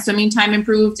swimming. My swimming time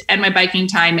improved and my biking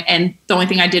time, and the only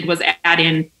thing I did was add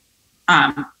in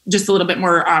just a little bit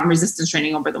more resistance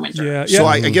training over the winter. Yeah. So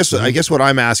I guess what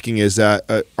I'm asking is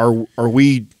that are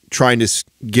we trying to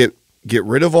get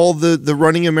rid of all the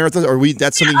running and marathons? Are we?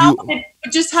 That's something you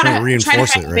just how to try to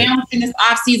find balance in this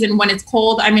off season when it's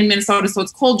cold. I'm in Minnesota, so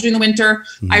it's cold during the winter.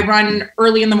 I run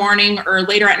early in the morning or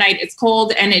later at night. It's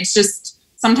cold, and it's just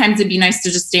sometimes it'd be nice to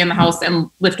just stay in the house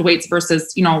and lift weights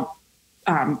versus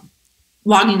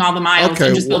logging all the miles Okay,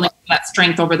 and just building that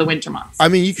strength over the winter months. I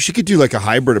mean, she could do like a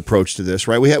hybrid approach to this,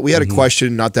 right? We had a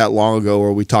question not that long ago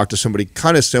where we talked to somebody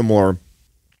kind of similar,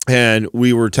 and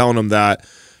we were telling them that,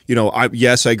 you know, I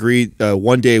agree,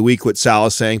 1 day a week, what Sal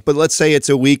is saying, but let's say it's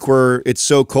a week where it's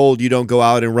so cold you don't go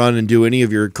out and run and do any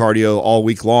of your cardio all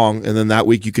week long, and then that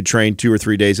week you could train 2 or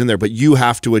 3 days in there, but you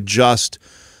have to adjust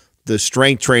the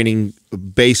strength training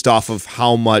based off of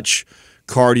how much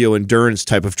cardio endurance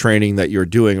type of training that you're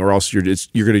doing, or else you're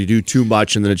going to do too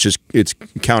much, and then it's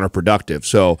counterproductive.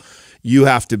 So you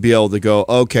have to be able to go,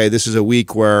 okay, this is a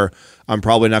week where I'm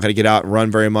probably not going to get out and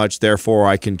run very much, therefore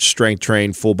I can strength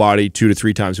train full body 2 to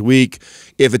 3 times a week.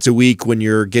 If it's a week when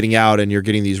you're getting out and you're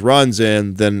getting these runs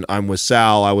in, then I'm with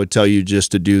Sal. I would tell you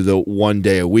just to do the 1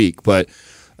 day a week. But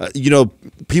you know,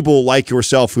 people like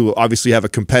yourself who obviously have a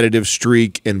competitive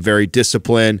streak and very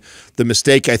disciplined, the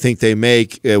mistake I think they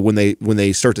make when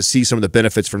they start to see some of the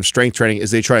benefits from strength training is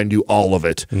they try and do all of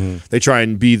it. They try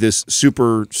and be this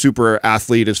super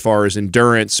athlete as far as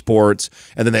endurance sports,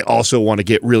 and then they also want to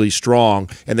get really strong,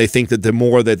 and they think that the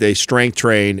more that they strength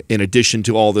train in addition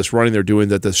to all this running they're doing,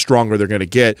 that the stronger they're going to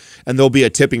get. And there'll be a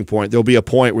tipping point. There'll be a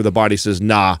point where the body says,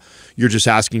 nah, you're just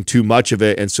asking too much of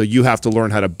it, and so you have to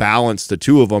learn how to balance the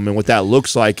two of them. And what that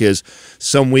looks like is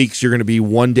some weeks you're going to be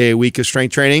 1 day a week of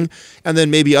strength training, and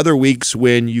then maybe other weeks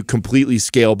when you completely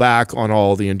scale back on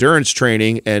all the endurance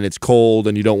training and it's cold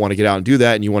and you don't want to get out and do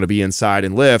that and you want to be inside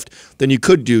and lift, then you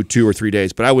could do 2 or 3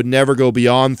 days. But I would never go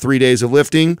beyond 3 days of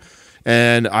lifting,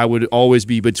 and I would always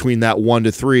be between that 1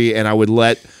 to 3, and I would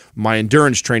let my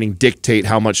endurance training dictate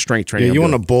how much strength training. Yeah, you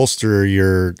want to bolster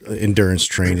your endurance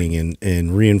training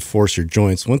and reinforce your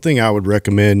joints. One thing I would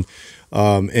recommend,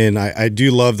 and I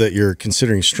do love that you're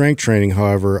considering strength training.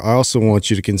 However, I also want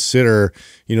you to consider,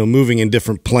 you know, moving in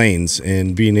different planes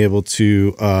and being able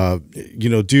to, you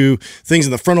know, do things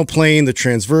in the frontal plane, the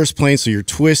transverse plane. So you're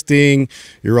twisting,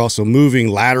 you're also moving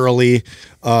laterally.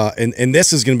 And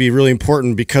this is going to be really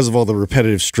important because of all the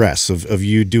repetitive stress of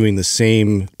you doing the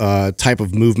same type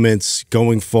of movements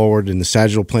going forward in the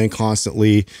sagittal plane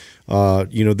constantly.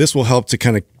 You know, this will help to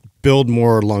kind of build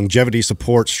more longevity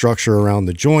support structure around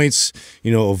the joints,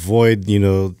 you know, avoid, you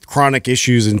know, chronic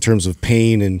issues in terms of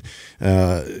pain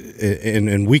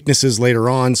and weaknesses later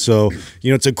on. So,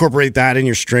 you know, to incorporate that in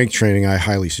your strength training, I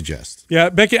highly suggest.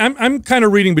 Yeah, Becky, I'm kind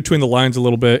of reading between the lines a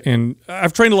little bit, and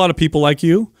I've trained a lot of people like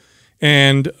you,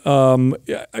 and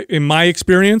in my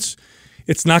experience,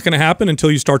 it's not going to happen until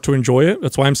you start to enjoy it.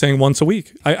 That's why I'm saying once a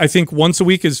week. I think once a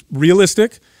week is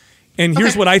realistic, and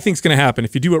here's what I think is going to happen.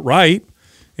 If you do it right,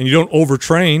 and you don't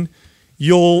overtrain,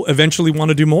 you'll eventually want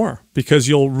to do more because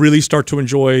you'll really start to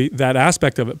enjoy that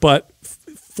aspect of it. But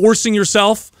forcing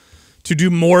yourself to do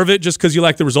more of it just because you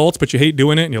like the results, but you hate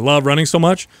doing it and you love running so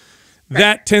much,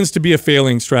 that tends to be a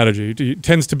failing strategy. It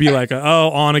tends to be like a,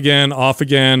 on again, off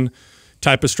again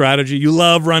type of strategy. You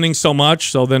love running so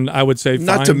much, so then I would say fine.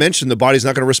 Not to mention the body's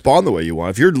not going to respond the way you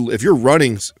want. If you're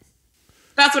running.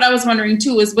 That's what I was wondering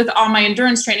too, is with all my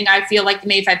endurance training, I feel like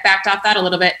maybe if I backed off that a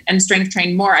little bit and strength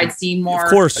trained more, I'd see more.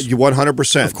 Of course. You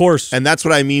 100%. Of course. And that's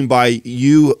what I mean by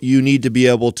you need to be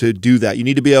able to do that. You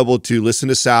need to be able to listen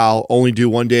to Sal, only do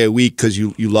 1 day a week because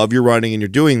you love your running and you're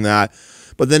doing that.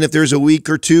 But then if there's a week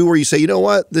or two where you say, you know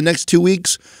what, the next 2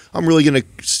 weeks, I'm really going to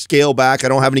scale back. I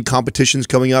don't have any competitions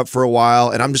coming up for a while,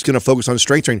 and I'm just going to focus on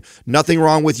strength training. Nothing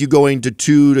wrong with you going to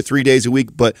 2 to 3 days a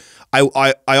week, but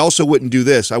I also wouldn't do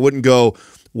this. I wouldn't go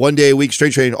 1 day a week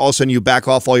strength training, all of a sudden you back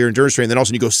off all your endurance training, then all of a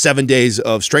sudden you go 7 days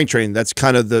of strength training. That's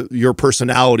kind of your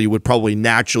personality would probably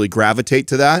naturally gravitate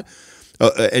to that.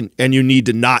 And you need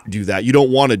to not do that. You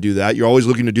don't want to do that. You're always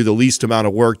looking to do the least amount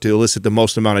of work to elicit the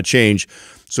most amount of change.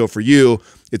 So for you,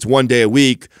 it's 1 day a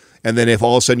week. And then if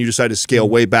all of a sudden you decide to scale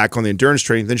way back on the endurance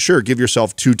training, then sure, give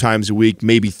yourself 2 times a week,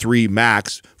 maybe 3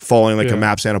 max, following like a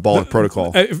MAPS anabolic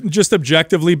protocol. Just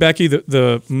objectively, Becky,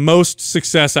 the most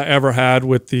success I ever had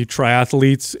with the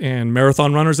triathletes and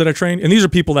marathon runners that I trained, and these are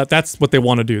people that's what they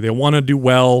want to do. They want to do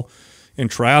well in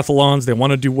triathlons. They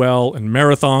want to do well in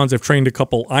marathons. I've trained a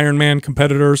couple Ironman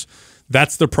competitors.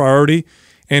 That's the priority.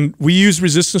 And we use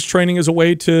resistance training as a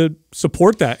way to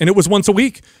support that. And it was once a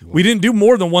week. We didn't do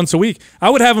more than once a week. I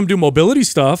would have them do mobility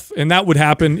stuff, and that would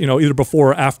happen, you know, either before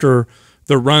or after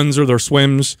their runs or their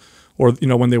swims or, you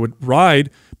know, when they would ride.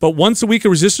 But once a week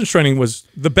of resistance training was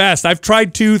the best. I've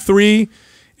tried 2, 3,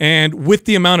 and with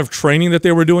the amount of training that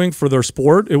they were doing for their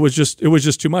sport, it was just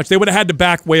too much. They would have had to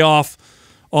back way off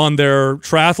on their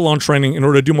triathlon training in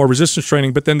order to do more resistance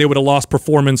training, but then they would have lost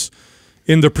performance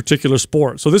in their particular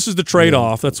sport. So this is the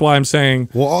trade-off. That's why I'm saying.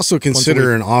 We'll also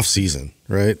consider an off-season,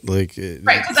 right? Like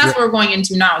right, because that's what we're going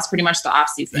into now. Is pretty much the off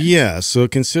season. Yeah, so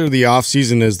consider the off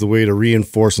season as the way to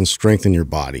reinforce and strengthen your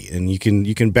body, and you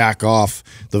can back off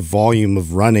the volume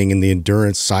of running and the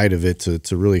endurance side of it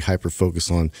to really hyper focus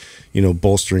on,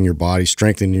 bolstering your body,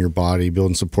 strengthening your body,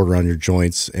 building support around your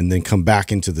joints, and then come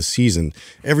back into the season.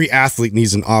 Every athlete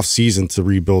needs an off season to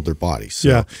rebuild their body.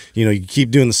 So you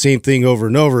keep doing the same thing over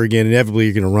and over again, inevitably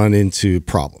you're going to run into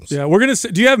problems. Yeah, we're gonna.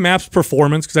 Do you have MAPS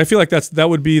Performance? Because I feel like that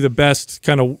would be the best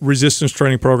kind of resistance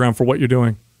training program for what you're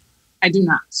doing. I do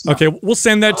not. No. Okay, we'll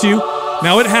send that to you.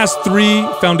 Now it has 3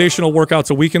 foundational workouts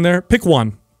a week in there. Pick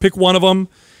one of them,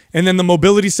 and then the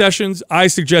mobility sessions. I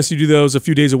suggest you do those a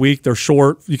few days a week. They're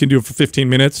short. You can do it for 15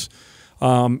 minutes,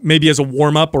 maybe as a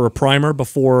warm up or a primer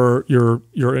before your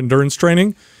endurance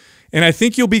training. And I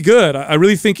think you'll be good. I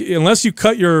really think unless you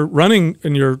cut your running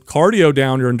and your cardio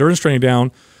down, your endurance training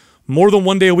down, more than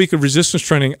 1 day a week of resistance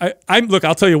training. Look,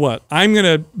 I'll tell you what. I'm going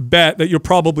to bet that you're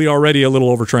probably already a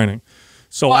little overtraining.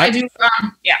 So I do.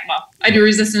 I do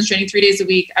resistance training 3 days a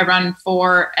week. I run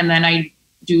 4, and then I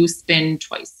do spin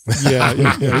twice.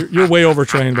 Yeah, you're way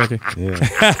overtrained, Becky.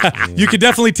 Yeah. You could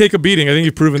definitely take a beating. I think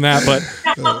you've proven that. But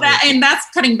and that's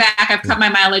cutting back. I've cut my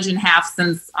mileage in half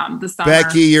since the summer.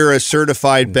 Becky, you're a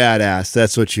certified badass.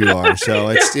 That's what you are. So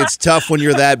it's tough when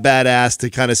you're that badass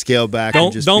to kind of scale back.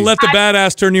 Don't let the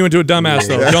badass turn you into a dumbass,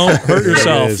 though. Don't hurt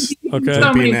yourself. Okay.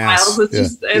 So many miles.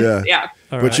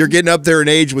 But you're getting up there in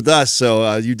age with us,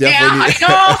 so you definitely need. I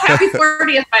know. Happy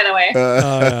 40th, by the way.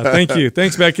 Thank you.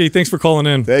 Thanks, Becky. Thanks for calling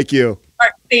in. Thank you. All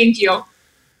right, thank you.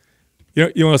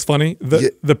 You know what's funny?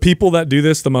 The people that do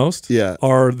this the most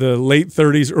are the late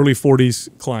 30s, early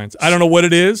 40s clients. I don't know what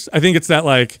it is. I think it's that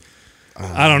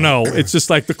I don't know. It's just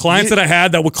like the clients that I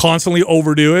had that would constantly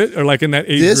overdo it are like in that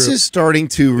age group. This is starting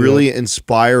to really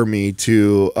inspire me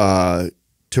to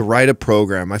write a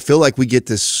program. I feel like we get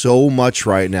this so much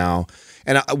right now.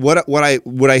 And what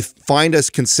I find us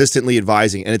consistently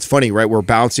advising, and it's funny, right? We're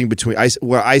bouncing between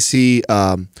where I see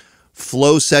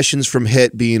flow sessions from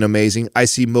HIIT being amazing. I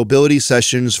see mobility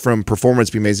sessions from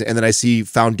performance being amazing, and then I see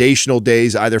foundational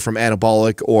days either from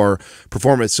anabolic or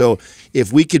performance. So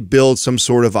if we could build some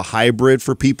sort of a hybrid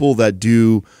for people that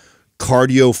do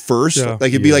cardio first,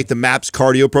 it'd be like the MAPS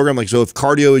cardio program. Like, so if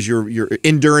cardio is your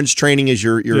endurance training is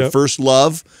your first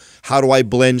love, how do I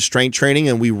blend strength training?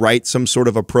 And we write some sort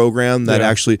of a program that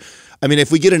actually, I mean,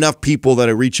 if we get enough people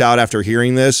that reach out after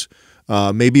hearing this,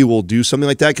 maybe we'll do something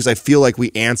like that, because I feel like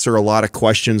we answer a lot of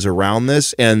questions around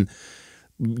this, and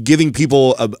giving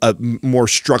people a more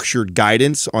structured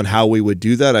guidance on how we would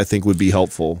do that, I think would be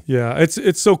helpful. Yeah,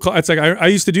 it's like I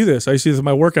used to do this. I used to do this with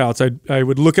my workouts. I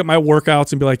would look at my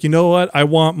workouts and be like, you know what? I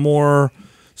want more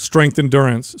strength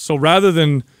endurance. So rather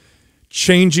than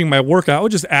changing my workout, I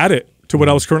would just add it to what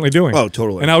I was currently doing. Oh,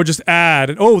 totally. And I would just add,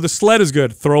 the sled is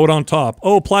good, throw it on top.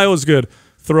 Oh, plyo is good,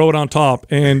 throw it on top.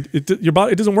 And your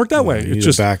body, it doesn't work that way. It's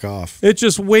just back off. It's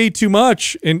just way too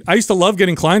much. And I used to love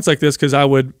getting clients like this because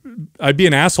I'd be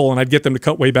an asshole and I'd get them to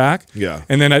cut way back. Yeah.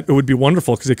 And then it would be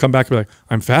wonderful because they'd come back and be like,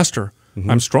 I'm faster.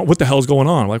 I'm strong. What the hell's going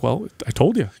on? I'm like, well, I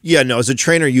told you. Yeah, no, as a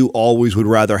trainer, you always would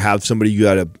rather have somebody you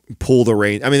got to pull the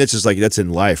reins. I mean, that's just like, that's in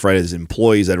life, right? As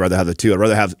employees, I'd rather have the two. I'd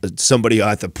rather have somebody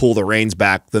I have to pull the reins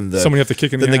back than somebody have to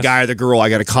kick in the ass. guy or the girl I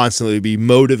got to constantly be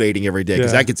motivating every day,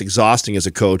 because that gets exhausting as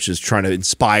a coach, is trying to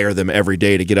inspire them every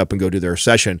day to get up and go do their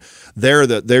session. They're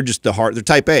just the heart. They're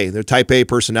type A. They're type A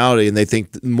personality, and they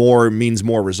think more means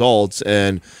more results,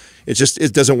 and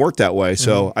it doesn't work that way.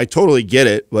 So I totally get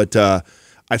it, but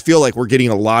I feel like we're getting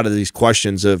a lot of these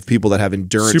questions of people that have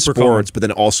endurance sports, but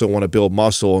then also want to build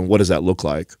muscle, and what does that look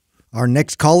like? Our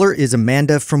next caller is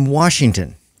Amanda from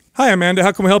Washington. Hi, Amanda.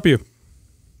 How can we help you?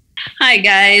 Hi,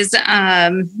 guys.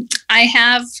 I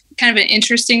have kind of an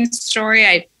interesting story,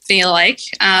 I feel like.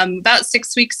 About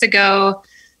 6 weeks ago,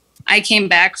 I came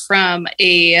back from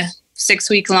a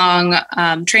 6-week-long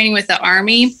training with the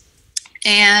Army,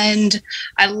 and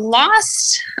I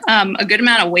lost a good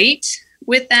amount of weight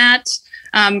with that.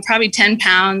 Probably 10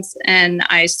 pounds, and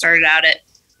I started out at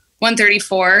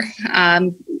 134,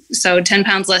 so 10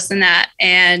 pounds less than that.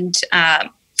 And I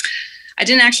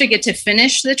didn't actually get to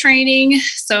finish the training,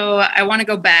 so I want to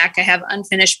go back. I have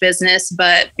unfinished business,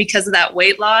 but because of that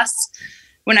weight loss,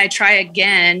 when I try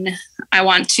again, I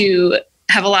want to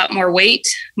have a lot more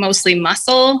weight, mostly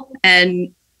muscle,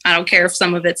 and I don't care if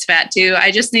some of it's fat too.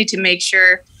 I just need to make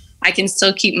sure I can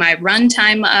still keep my run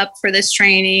time up for this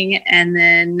training, and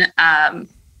then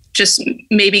just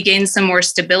maybe gain some more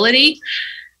stability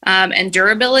and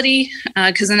durability.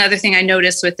 Because another thing I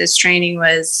noticed with this training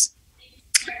was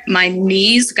my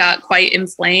knees got quite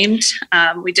inflamed.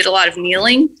 We did a lot of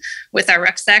kneeling with our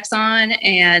rucksacks on,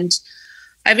 and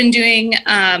I've been doing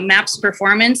MAPS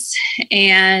Performance,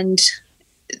 and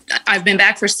I've been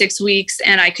back for 6 weeks,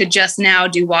 and I could just now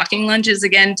do walking lunges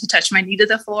again to touch my knee to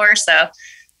the floor. So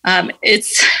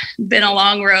it's been a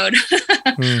long road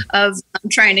of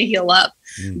trying to heal up.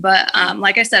 But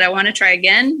like I said, I want to try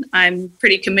again. I'm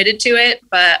pretty committed to it,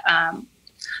 but I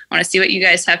want to see what you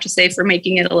guys have to say for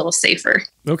making it a little safer.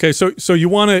 Okay, so you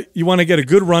want to get a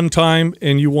good run time,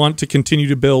 and you want to continue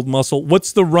to build muscle.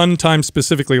 What's the run time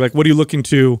specifically? Like, what are you looking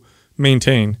to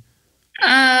maintain?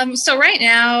 So right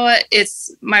now,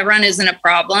 my run isn't a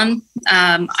problem.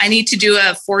 I need to do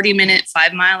a 40-minute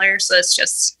 5-miler, so it's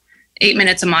just 8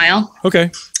 minutes a mile.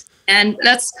 Okay. And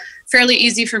that's fairly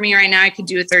easy for me right now. I could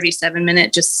do a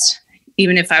 37-minute just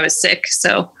even if I was sick.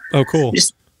 So oh, cool.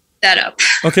 Just that up.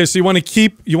 Okay, so you want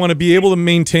to be able to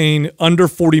maintain under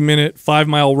 40-minute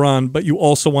 5-mile run, but you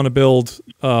also want to build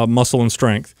muscle and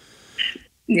strength.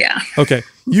 Yeah. Okay.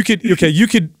 You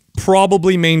could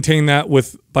probably maintain that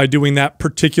by doing that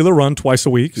particular run twice a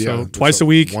week. Yeah, so twice a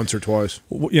week. Once or twice.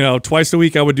 Twice a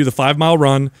week I would do the 5-mile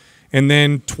run. And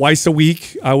then twice a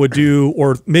week I would do,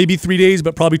 or maybe 3 days,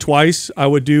 but probably twice, I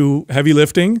would do heavy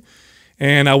lifting,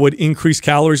 and I would increase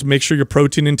calories, make sure your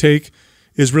protein intake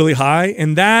is really high.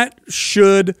 And that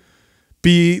should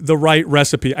be the right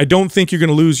recipe. I don't think you're going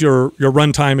to lose your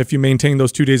run time if you maintain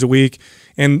those 2 days a week.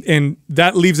 And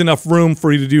that leaves enough room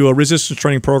for you to do a resistance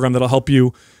training program that'll help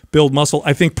you build muscle.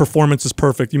 I think performance is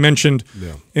perfect. You mentioned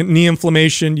knee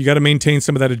inflammation. You got to maintain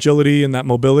some of that agility and that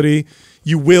mobility.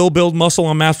 You will build muscle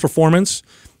on MAPS Performance.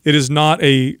 It is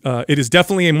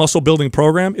definitely a muscle building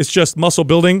program. It's just muscle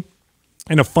building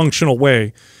in a functional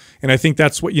way. And I think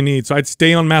that's what you need. So I'd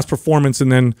stay on MAPS Performance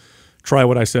and then try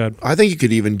what I said. I think you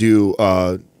could even do,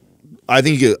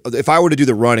 if I were to do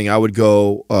the running, I would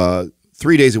go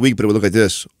 3 days a week, but it would look like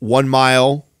this: 1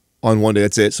 mile on one day,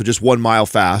 that's it. So just 1 mile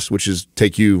fast, which is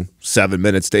take you 7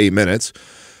 minutes to 8 minutes.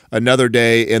 Another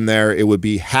day in there, it would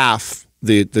be half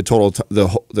the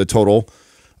total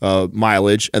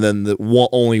mileage, and then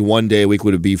only 1 day a week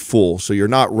would be full. So you're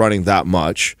not running that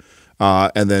much.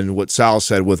 And then what Sal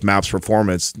said with MAPS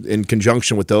Performance, in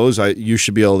conjunction with those, you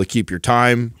should be able to keep your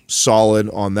time solid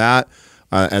on that.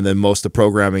 And then most of the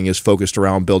programming is focused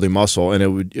around building muscle.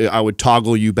 And I would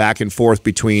toggle you back and forth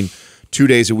between 2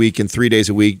 days a week and 3 days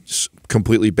a week,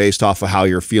 completely based off of how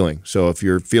you're feeling. So if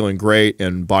you're feeling great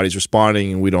and body's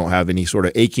responding and we don't have any sort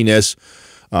of achiness,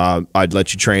 I'd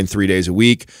let you train 3 days a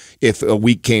week. If a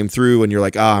week came through and you're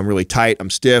like, I'm really tight, I'm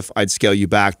stiff, I'd scale you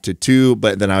back to 2,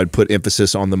 but then I would put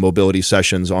emphasis on the mobility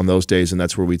sessions on those days, and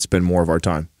that's where we'd spend more of our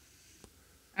time.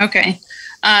 Okay.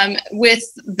 With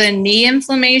the knee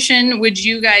inflammation, would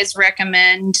you guys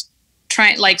recommend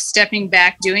stepping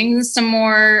back, doing some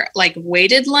more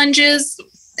weighted lunges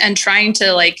and trying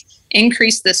to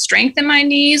increase the strength in my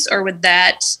knees, or would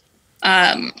that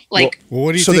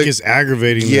what do you think is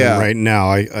aggravating them right now?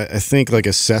 I think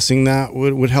assessing that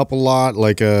would help a lot.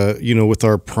 With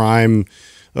our Prime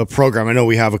program, I know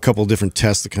we have a couple different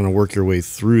tests to kind of work your way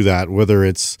through that, whether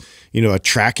it's a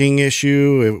tracking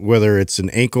issue, whether it's an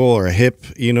ankle or a hip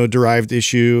derived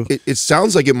issue. It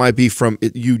sounds like it might be from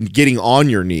you getting on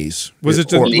your knees. Is it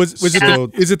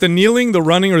the kneeling, the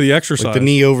running, or the exercise? Like the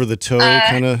knee over the toe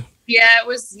kind of. Yeah, it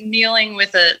was kneeling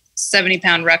with a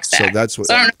 70-pound rucksack. So that's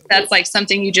I don't know if that's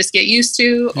something you just get used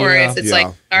to, or if it's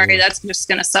sorry, that's just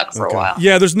going to suck for a while.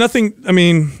 Yeah, there's nothing. I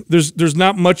mean, there's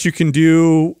not much you can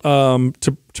do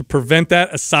to prevent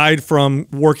that aside from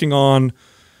working on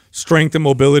strength and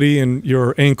mobility in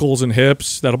your ankles and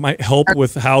hips. That might help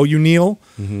with how you kneel.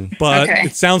 But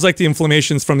it sounds like the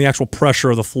inflammation's from the actual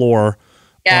pressure of the floor.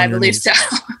 Yeah, I believe so.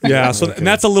 Yeah, so and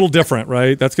that's a little different,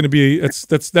 right? That's going to be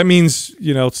that means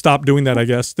stop doing that, I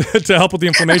guess, to help with the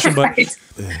inflammation. But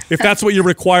if that's what you're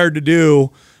required to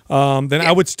do, then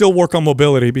I would still work on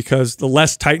mobility, because the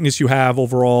less tightness you have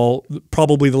overall,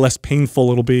 probably the less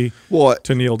painful it'll be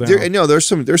to kneel down. There's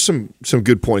some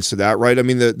good points to that, right? I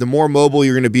mean, the more mobile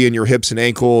you're going to be in your hips and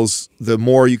ankles, the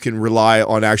more you can rely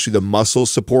on actually the muscle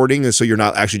supporting, and so you're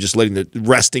not actually just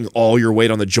resting all your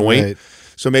weight on the joint. Right.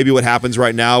 So maybe what happens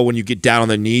right now when you get down on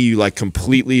the knee, you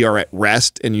completely are at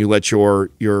rest and you let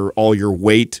all your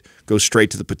weight go straight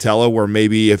to the patella, where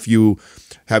maybe if you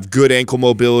have good ankle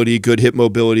mobility, good hip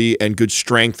mobility, and good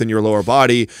strength in your lower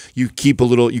body, you keep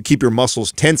your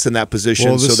muscles tense in that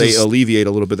position, so they alleviate a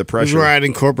little bit of the pressure. Right,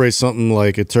 incorporate something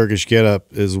like a Turkish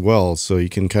get-up as well, so you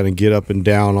can kind of get up and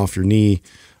down off your knee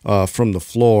from the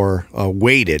floor,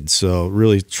 weighted. So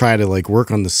really try to work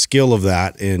on the skill of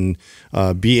that and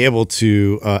be able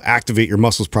to activate your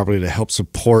muscles properly to help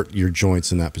support your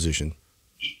joints in that position.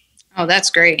 Oh,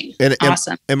 that's great. And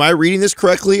awesome. Am I reading this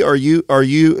correctly? Are you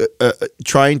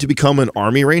trying to become an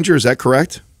Army Ranger? Is that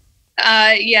correct?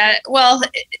 Yeah. Well,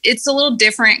 it's a little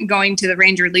different going to the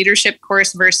Ranger leadership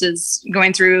course versus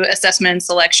going through assessment and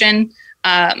selection.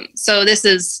 So this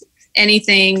is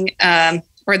anything,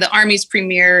 or the Army's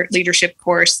premier leadership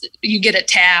course. You get a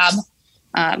tab.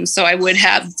 So I would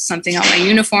have something on my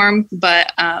uniform,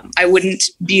 but I wouldn't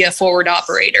be a forward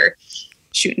operator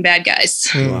shooting bad guys.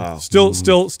 Wow.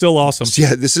 Still awesome.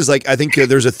 Yeah, this is like, I think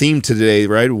there's a theme today,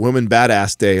 right? Women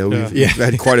Badass Day. We've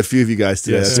had quite a few of you guys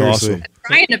today. That's awesome.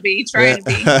 Trying to be.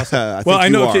 Well, I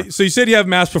know. Okay, so you said you have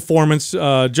MAPS Performance.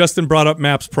 Justin brought up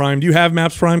MAPS Prime. Do you have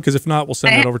MAPS Prime? Because if not, we'll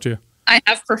send that over to you. I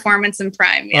have Performance and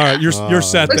Prime. Yeah. All right, you're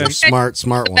set then. Smart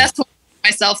one. Best one for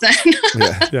myself then.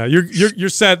 Yeah, you're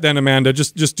set then, Amanda.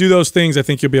 Just do those things. I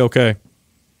think you'll be okay.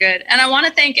 Good. And I want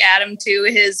to thank Adam too.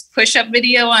 His push-up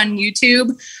video on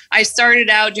YouTube. I started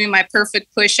out doing my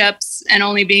perfect push-ups and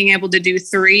only being able to do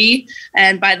 3.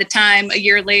 And by the time a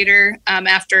year later,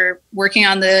 after working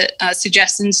on the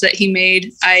suggestions that he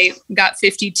made, I got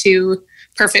 52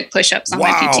 perfect push-ups on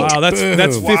my PT. Wow,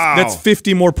 that's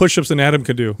 50 more push-ups than Adam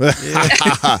could do.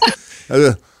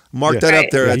 Mark that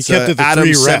up there. It's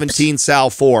Adam 17,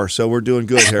 Sal 4. So we're doing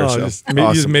good here. You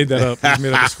just made that up. You just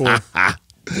made up the score.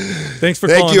 Thanks for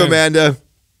calling. Thank you, Amanda.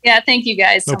 Yeah, thank you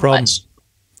guys so much.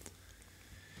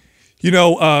 You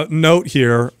know, note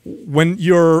here,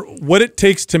 what it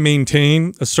takes to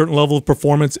maintain a certain level of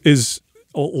performance is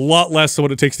a lot less than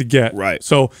what it takes to get. Right.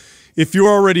 So if you're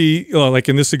already, like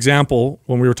in this example,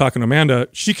 when we were talking to Amanda,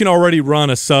 she can already run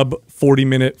a sub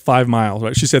 40-minute 5 miles,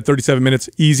 right? She said 37 minutes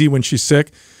easy when she's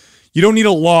sick. You don't need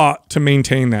a lot to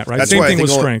maintain that, right? Same thing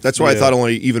with strength. That's why I thought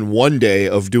only even one day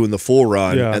of doing the full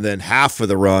run and then half of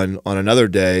the run on another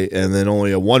day and then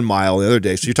only a 1 mile the other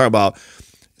day. So you're talking about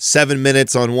 7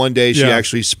 minutes on one day. She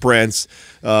actually sprints,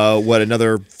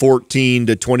 another 14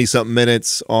 to 20-something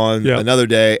minutes on another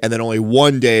day. And then only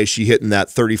one day is she hitting that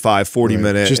 35, 40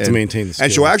 minute. Just to maintain the skill.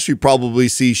 And she'll actually probably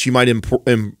see she might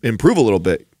improve a little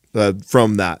bit.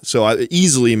 From that. So I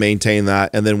easily maintain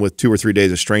that. And then with 2 or 3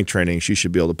 days of strength training, she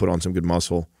should be able to put on some good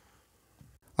muscle.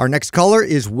 Our next caller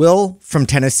is Will from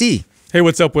Tennessee. Hey,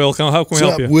 what's up, Will? How can we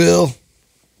help you? Will?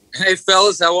 Hey,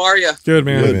 fellas. How are you? Good,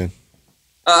 man. Good, man.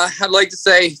 I'd like to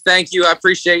say thank you. I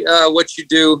appreciate what you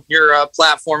do. Your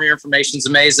platform, your information is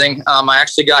amazing. I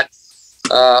actually got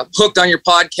hooked on your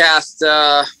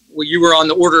podcast. You were on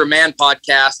the Order of Man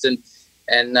podcast,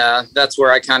 and that's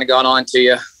where I kind of got on to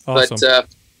you. Awesome. But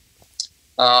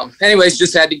anyways,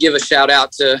 just had to give a shout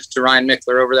out to Ryan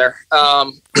Mickler over there.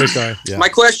 Great guy. Yeah. My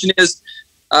question is,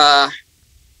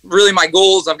 really my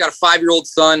goals. I've got a 5-year-old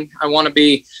son. I want to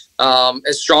be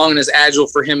as strong and as agile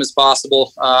for him as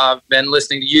possible. I've been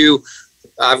listening to you.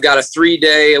 I've got a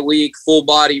 3-day-a-week full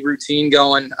body routine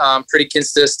going, pretty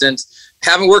consistent.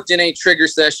 Haven't worked in any trigger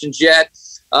sessions yet.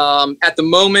 At the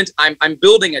moment, I'm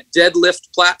building a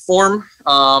deadlift platform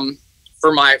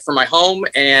for my home.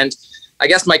 And I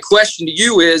guess my question to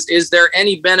you is there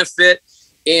any benefit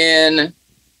in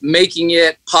making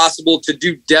it possible to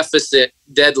do deficit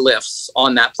deadlifts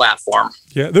on that platform?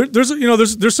 Yeah,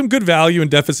 there's some good value in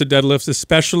deficit deadlifts,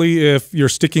 especially if your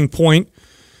sticking point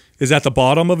is at the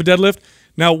bottom of a deadlift.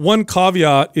 Now, one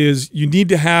caveat is you need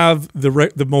to have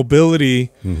the mobility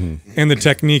and the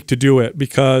technique to do it,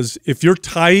 because if you're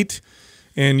tight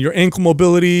and your ankle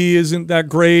mobility isn't that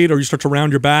great, or you start to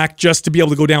round your back just to be able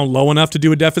to go down low enough to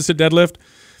do a deficit deadlift,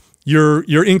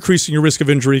 you're increasing your risk of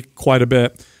injury quite a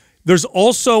bit. There's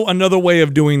also another way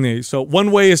of doing these. So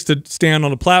one way is to stand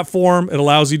on a platform. It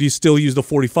allows you to still use the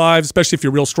 45s, especially if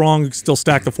you're real strong. You can still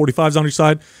stack the 45s on each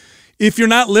side. If you're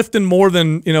not lifting more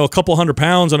than a couple 100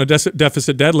 pounds on a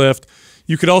deficit deadlift,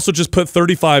 you could also just put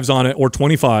 35s on it or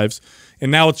 25s,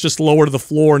 and now it's just lower to the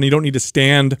floor, and you don't need to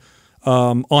stand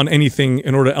on anything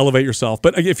in order to elevate yourself.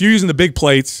 But if you're using the big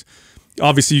plates,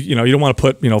 obviously you don't want to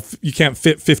put you can't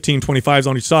fit 15 25s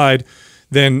on each side.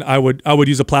 Then I would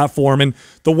use a platform, and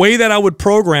the way that I would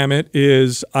program it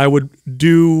is I would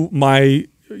do my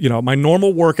my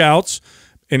normal workouts,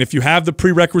 and if you have the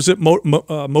prerequisite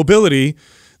mobility,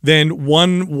 then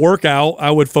one workout I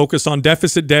would focus on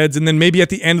deficit deads, and then maybe at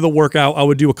the end of the workout I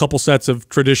would do a couple sets of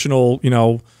traditional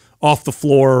off the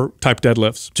floor type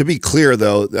deadlifts. To be clear,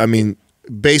 though, I mean,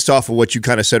 based off of what you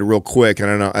kind of said real quick,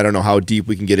 and I don't know how deep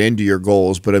we can get into your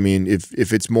goals, but I mean,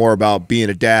 if it's more about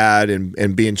being a dad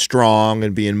and being strong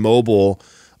and being mobile,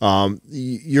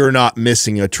 you're not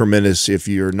missing a tremendous if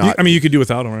you're not. I mean, you could do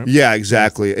without them, right? Yeah,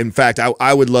 exactly. In fact,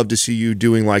 I would love to see you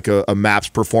doing like a MAPS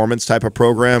performance type of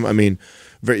program. I mean,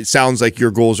 it sounds like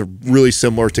your goals are really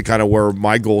similar to kind of where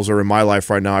my goals are in my life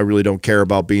right now. I really don't care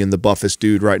about being the buffest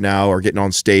dude right now or getting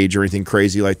on stage or anything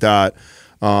crazy like that.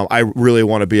 I really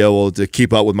want to be able to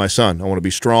keep up with my son. I want to be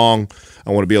strong.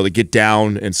 I want to be able to get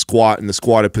down and squat in the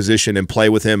squatted position and play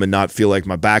with him and not feel like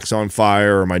my back's on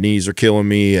fire or my knees are killing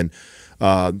me. And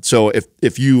so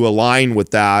if you align with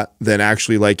that, then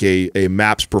actually like a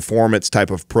MAPS performance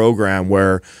type of program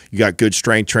where you got good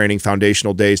strength training,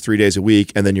 foundational days, 3 days a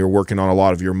week, and then you're working on a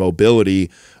lot of your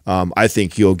mobility, I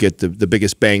think you'll get the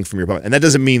biggest bang from your body. And that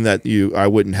doesn't mean that I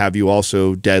wouldn't have you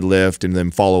also deadlift and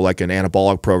then follow like an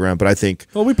anabolic program, but I think...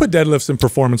 Well, we put deadlifts in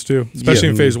performance too, especially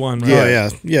in phase one.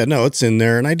 Right? Yeah, no, it's in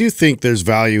there. And I do think there's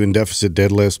value in deficit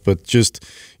deadlifts, but just,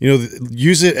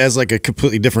 use it as like a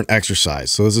completely different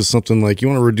exercise. So this is something like you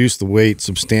want to reduce the weight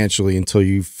substantially until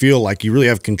you feel like you really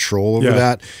have control over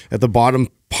that at the bottom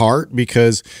part,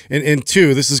 because and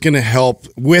two, this is going to help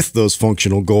with those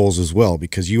functional goals as well,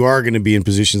 because you are going to be in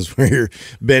positions where you're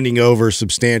bending over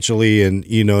substantially, and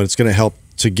it's going to help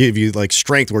to give you like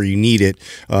strength where you need it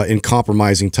in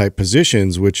compromising type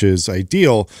positions, which is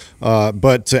ideal.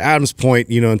 But to Adam's point,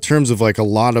 in terms of like a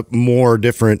lot of more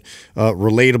different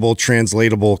relatable,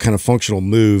 translatable kind of functional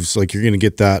moves, like you're going to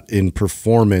get that in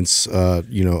performance, a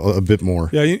bit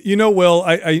more. Yeah, Will,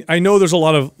 I know there's a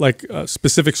lot of like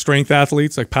specific strength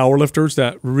athletes, like powerlifters,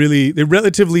 that they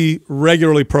relatively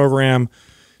regularly program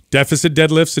deficit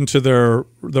deadlifts into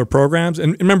their programs.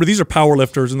 And remember, these are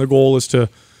powerlifters, and the goal is to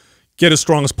get as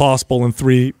strong as possible in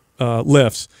 3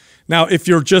 lifts. Now, if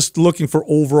you're just looking for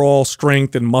overall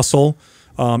strength and muscle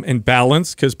and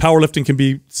balance, because powerlifting can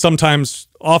be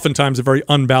oftentimes a very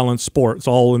unbalanced sport. It's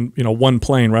all in one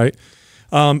plane, right?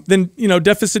 Then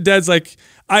deficit deads, like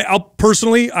I'll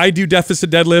personally do deficit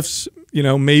deadlifts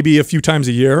maybe a few times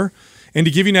a year. And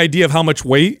to give you an idea of how much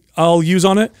weight I'll use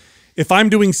on it, if I'm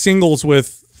doing singles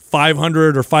with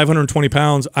 500 or 520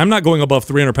 pounds, I'm not going above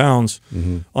 300 pounds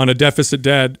on a deficit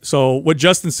dead. So what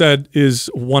Justin said is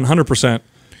 100%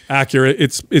 accurate.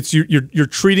 It's you're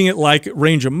treating it like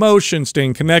range of motion,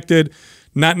 staying connected,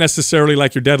 not necessarily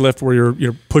like your deadlift where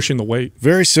you're pushing the weight.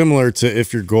 Very similar to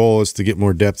if your goal is to get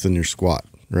more depth in your squat.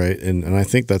 Right, and I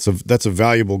think that's a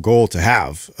valuable goal to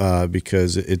have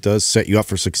because it does set you up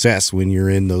for success when you're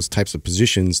in those types of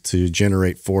positions to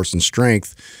generate force and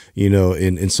strength,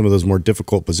 in some of those more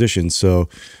difficult positions. So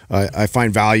I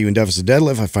find value in deficit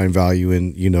deadlift. I find value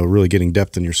in really getting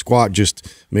depth in your squat.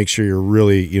 Just make sure you're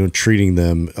really treating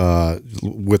them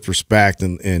with respect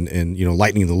and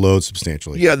lightening the load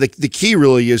substantially. Yeah, the key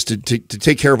really is to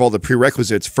take care of all the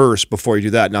prerequisites first before you do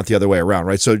that, not the other way around,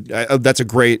 right? So that's a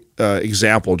great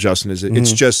example, Justin, is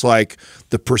it's just like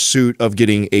the pursuit of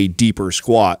getting a deeper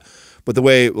squat. But the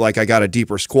way like I got a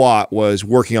deeper squat was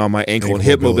working on my ankle and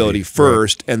hip mobility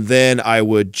first, and then I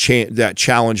would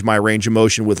challenge my range of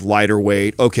motion with lighter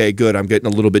weight. Okay, good, I'm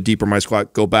getting a little bit deeper in my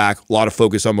squat, go back, a lot of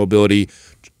focus on mobility,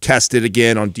 test it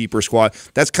again on deeper squat.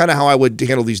 That's kind of how I would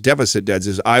handle these deficit deads,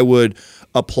 is I would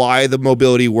apply the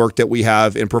mobility work that we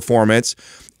have in performance.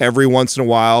 Every once in a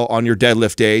while on your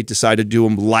deadlift day, decide to do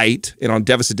them light and on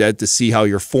deficit dead to see how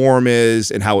your form is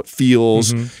and how it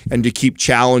feels, and to keep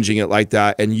challenging it like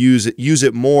that, and use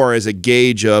it more as a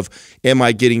gauge of, am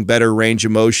I getting better range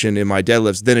of motion in my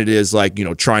deadlifts than it is like,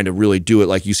 trying to really do it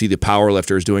like you see the power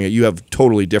lifters doing it. You have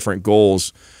totally different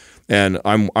goals. And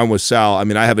I'm with Sal. I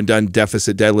mean, I haven't done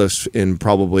deficit deadlifts in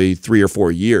probably 3 or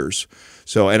 4 years.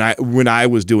 So, and when I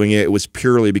was doing it, it was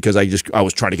purely because I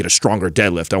was trying to get a stronger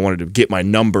deadlift. I wanted to get my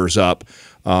numbers up.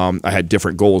 I had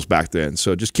different goals back then.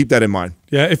 So just keep that in mind.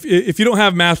 Yeah, if you don't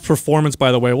have MAPS performance,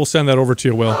 by the way, we'll send that over to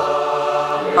you, Will.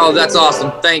 Oh, that's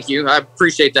awesome. Thank you. I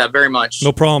appreciate that very much.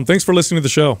 No problem. Thanks for listening to the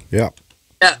show. Yeah.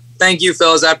 Yeah, thank you,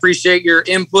 fellas. I appreciate your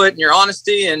input and your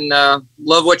honesty, and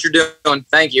love what you're doing.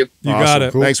 Thank you. You got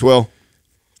it. Cool. Thanks, Will.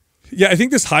 Yeah, I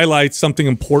think this highlights something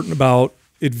important about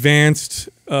advanced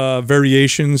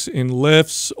variations in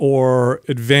lifts or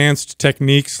advanced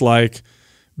techniques like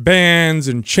bands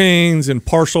and chains and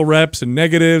partial reps and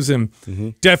negatives and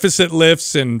deficit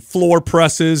lifts and floor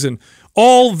presses, and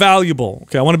all valuable.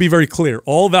 Okay, I want to be very clear.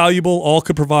 All valuable, all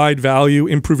could provide value,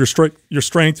 improve your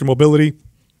strength, your mobility,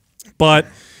 but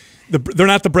they're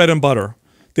not the bread and butter.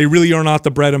 They really are not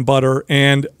the bread and butter,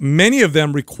 and many of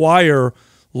them require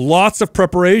lots of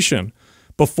preparation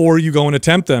before you go and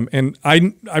attempt them. And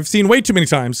I've seen way too many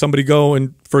times somebody go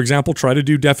and, for example, try to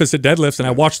do deficit deadlifts, and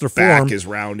I watch their form. Back is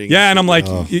rounding. Yeah, and I'm like,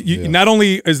 not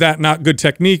only is that not good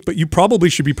technique, but you probably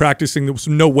should be practicing with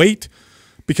no weight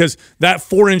because that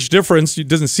 4-inch difference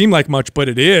doesn't seem like much, but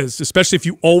it is, especially if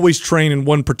you always train in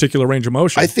one particular range of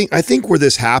motion. I think where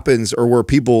this happens, or where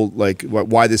people like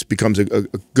why this becomes a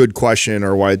good question,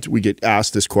 or why we get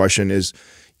asked this question, is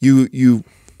you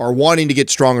are wanting to get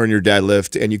stronger in your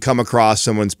deadlift, and you come across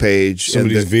someone's page,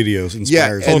 somebody's videos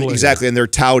inspires. Yeah, exactly, and they're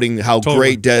touting how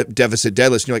great deficit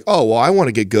deadlifts. And you're like, oh well, I want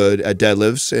to get good at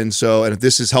deadlifts, and if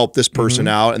this has helped this person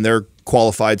out, and they're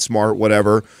qualified, smart,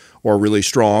 whatever, or really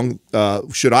strong,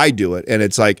 should I do it? And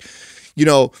it's like,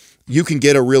 you can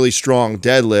get a really strong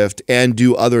deadlift and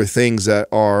do other things that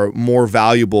are more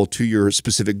valuable to your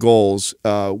specific goals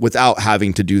without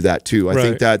having to do that too. I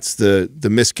think that's the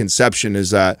misconception,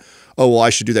 is that, oh, well, I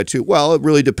should do that too. Well, it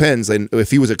really depends. And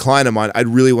if he was a client of mine, I'd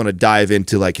really want to dive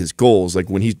into like his goals. Like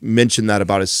when he mentioned that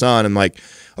about his son, I'm like,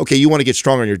 okay, you want to get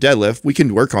stronger on your deadlift, we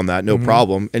can work on that, no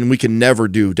problem. And we can never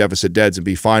do deficit deads and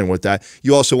be fine with that.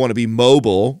 You also want to be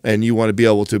mobile, and you want to be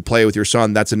able to play with your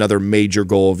son. That's another major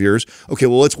goal of yours. Okay,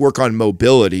 well, let's work on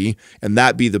mobility, and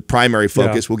that be the primary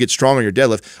focus. We'll get strong on your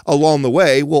deadlift. Along the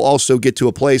way, we'll also get to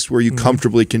a place where you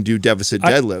comfortably can do deficit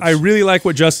deadlifts. I really like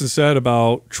what Justin said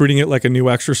about treating it like a new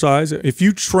exercise. If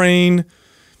you train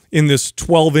in this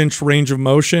 12-inch range of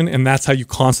motion, and that's how you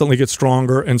constantly get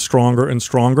stronger and stronger and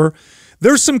stronger,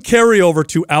 there's some carryover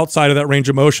to outside of that range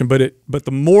of motion, but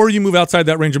the more you move outside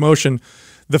that range of motion,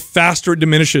 the faster it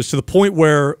diminishes, to the point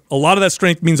where a lot of that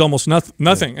strength means almost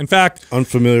nothing. In fact,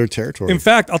 unfamiliar territory. In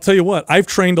fact, I'll tell you what, I've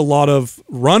trained a lot of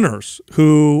runners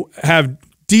who have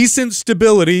decent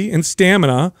stability and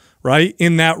stamina, right,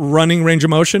 in that running range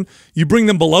of motion. You bring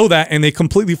them below that and they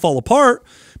completely fall apart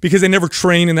because they never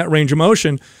train in that range of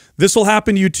motion. This will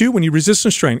happen to you too when you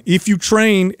resistance train. If you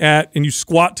train and you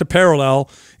squat to parallel,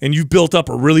 and you've built up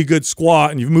a really good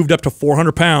squat, and you've moved up to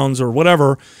 400 pounds or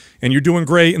whatever, and you're doing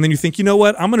great, and then you think, you know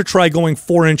what, I'm going to try going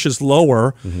 4 inches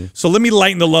lower. So let me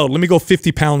lighten the load. Let me go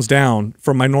 50 pounds down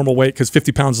from my normal weight, because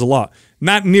 50 pounds is a lot.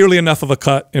 Not nearly enough of a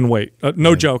cut in weight.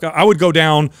 No joke. I would go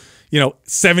down,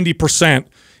 70%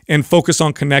 and focus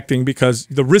on connecting, because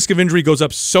the risk of injury goes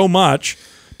up so much,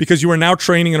 because you are now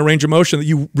training in a range of motion that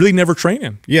you really never train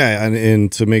in. Yeah,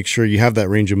 and to make sure you have that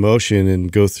range of motion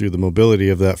and go through the mobility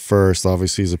of that first,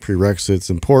 obviously, is a prerequisite.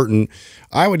 It's important.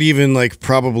 I would even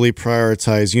probably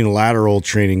prioritize unilateral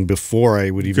training before I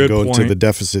would even go into the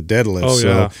deficit deadlift. Oh,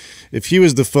 yeah. So if he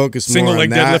was to focus single more on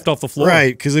leg deadlift off the floor.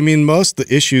 Right, because most of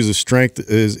the issues of strength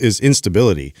is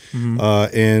instability.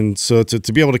 And so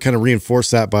to be able to kind of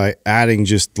reinforce that by adding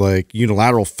just like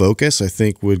unilateral focus, I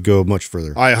think would go much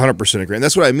further. I 100% agree. And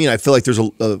that's what I mean. I feel like there's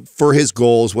for his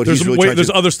goals, he's really trying to do. There's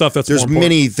other stuff that's there's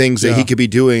many things that he could be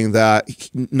doing that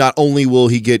not only will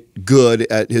he get good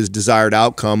at his desired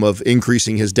outcome of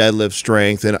increasing his deadlift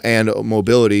strength and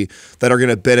mobility, that are going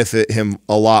to benefit him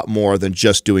a lot more than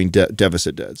just doing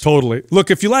deficit deads. Totally.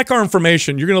 Look, if you like our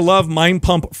information, you're going to love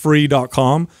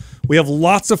mindpumpfree.com. We have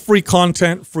lots of free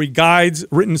content, free guides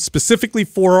written specifically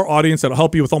for our audience that'll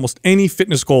help you with almost any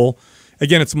fitness goal.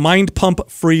 Again, it's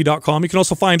mindpumpfree.com. You can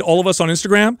also find all of us on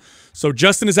Instagram. So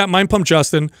Justin is at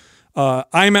mindpumpjustin.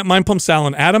 I'm at mindpumpsal,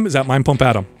 and Adam is at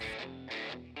mindpumpadim.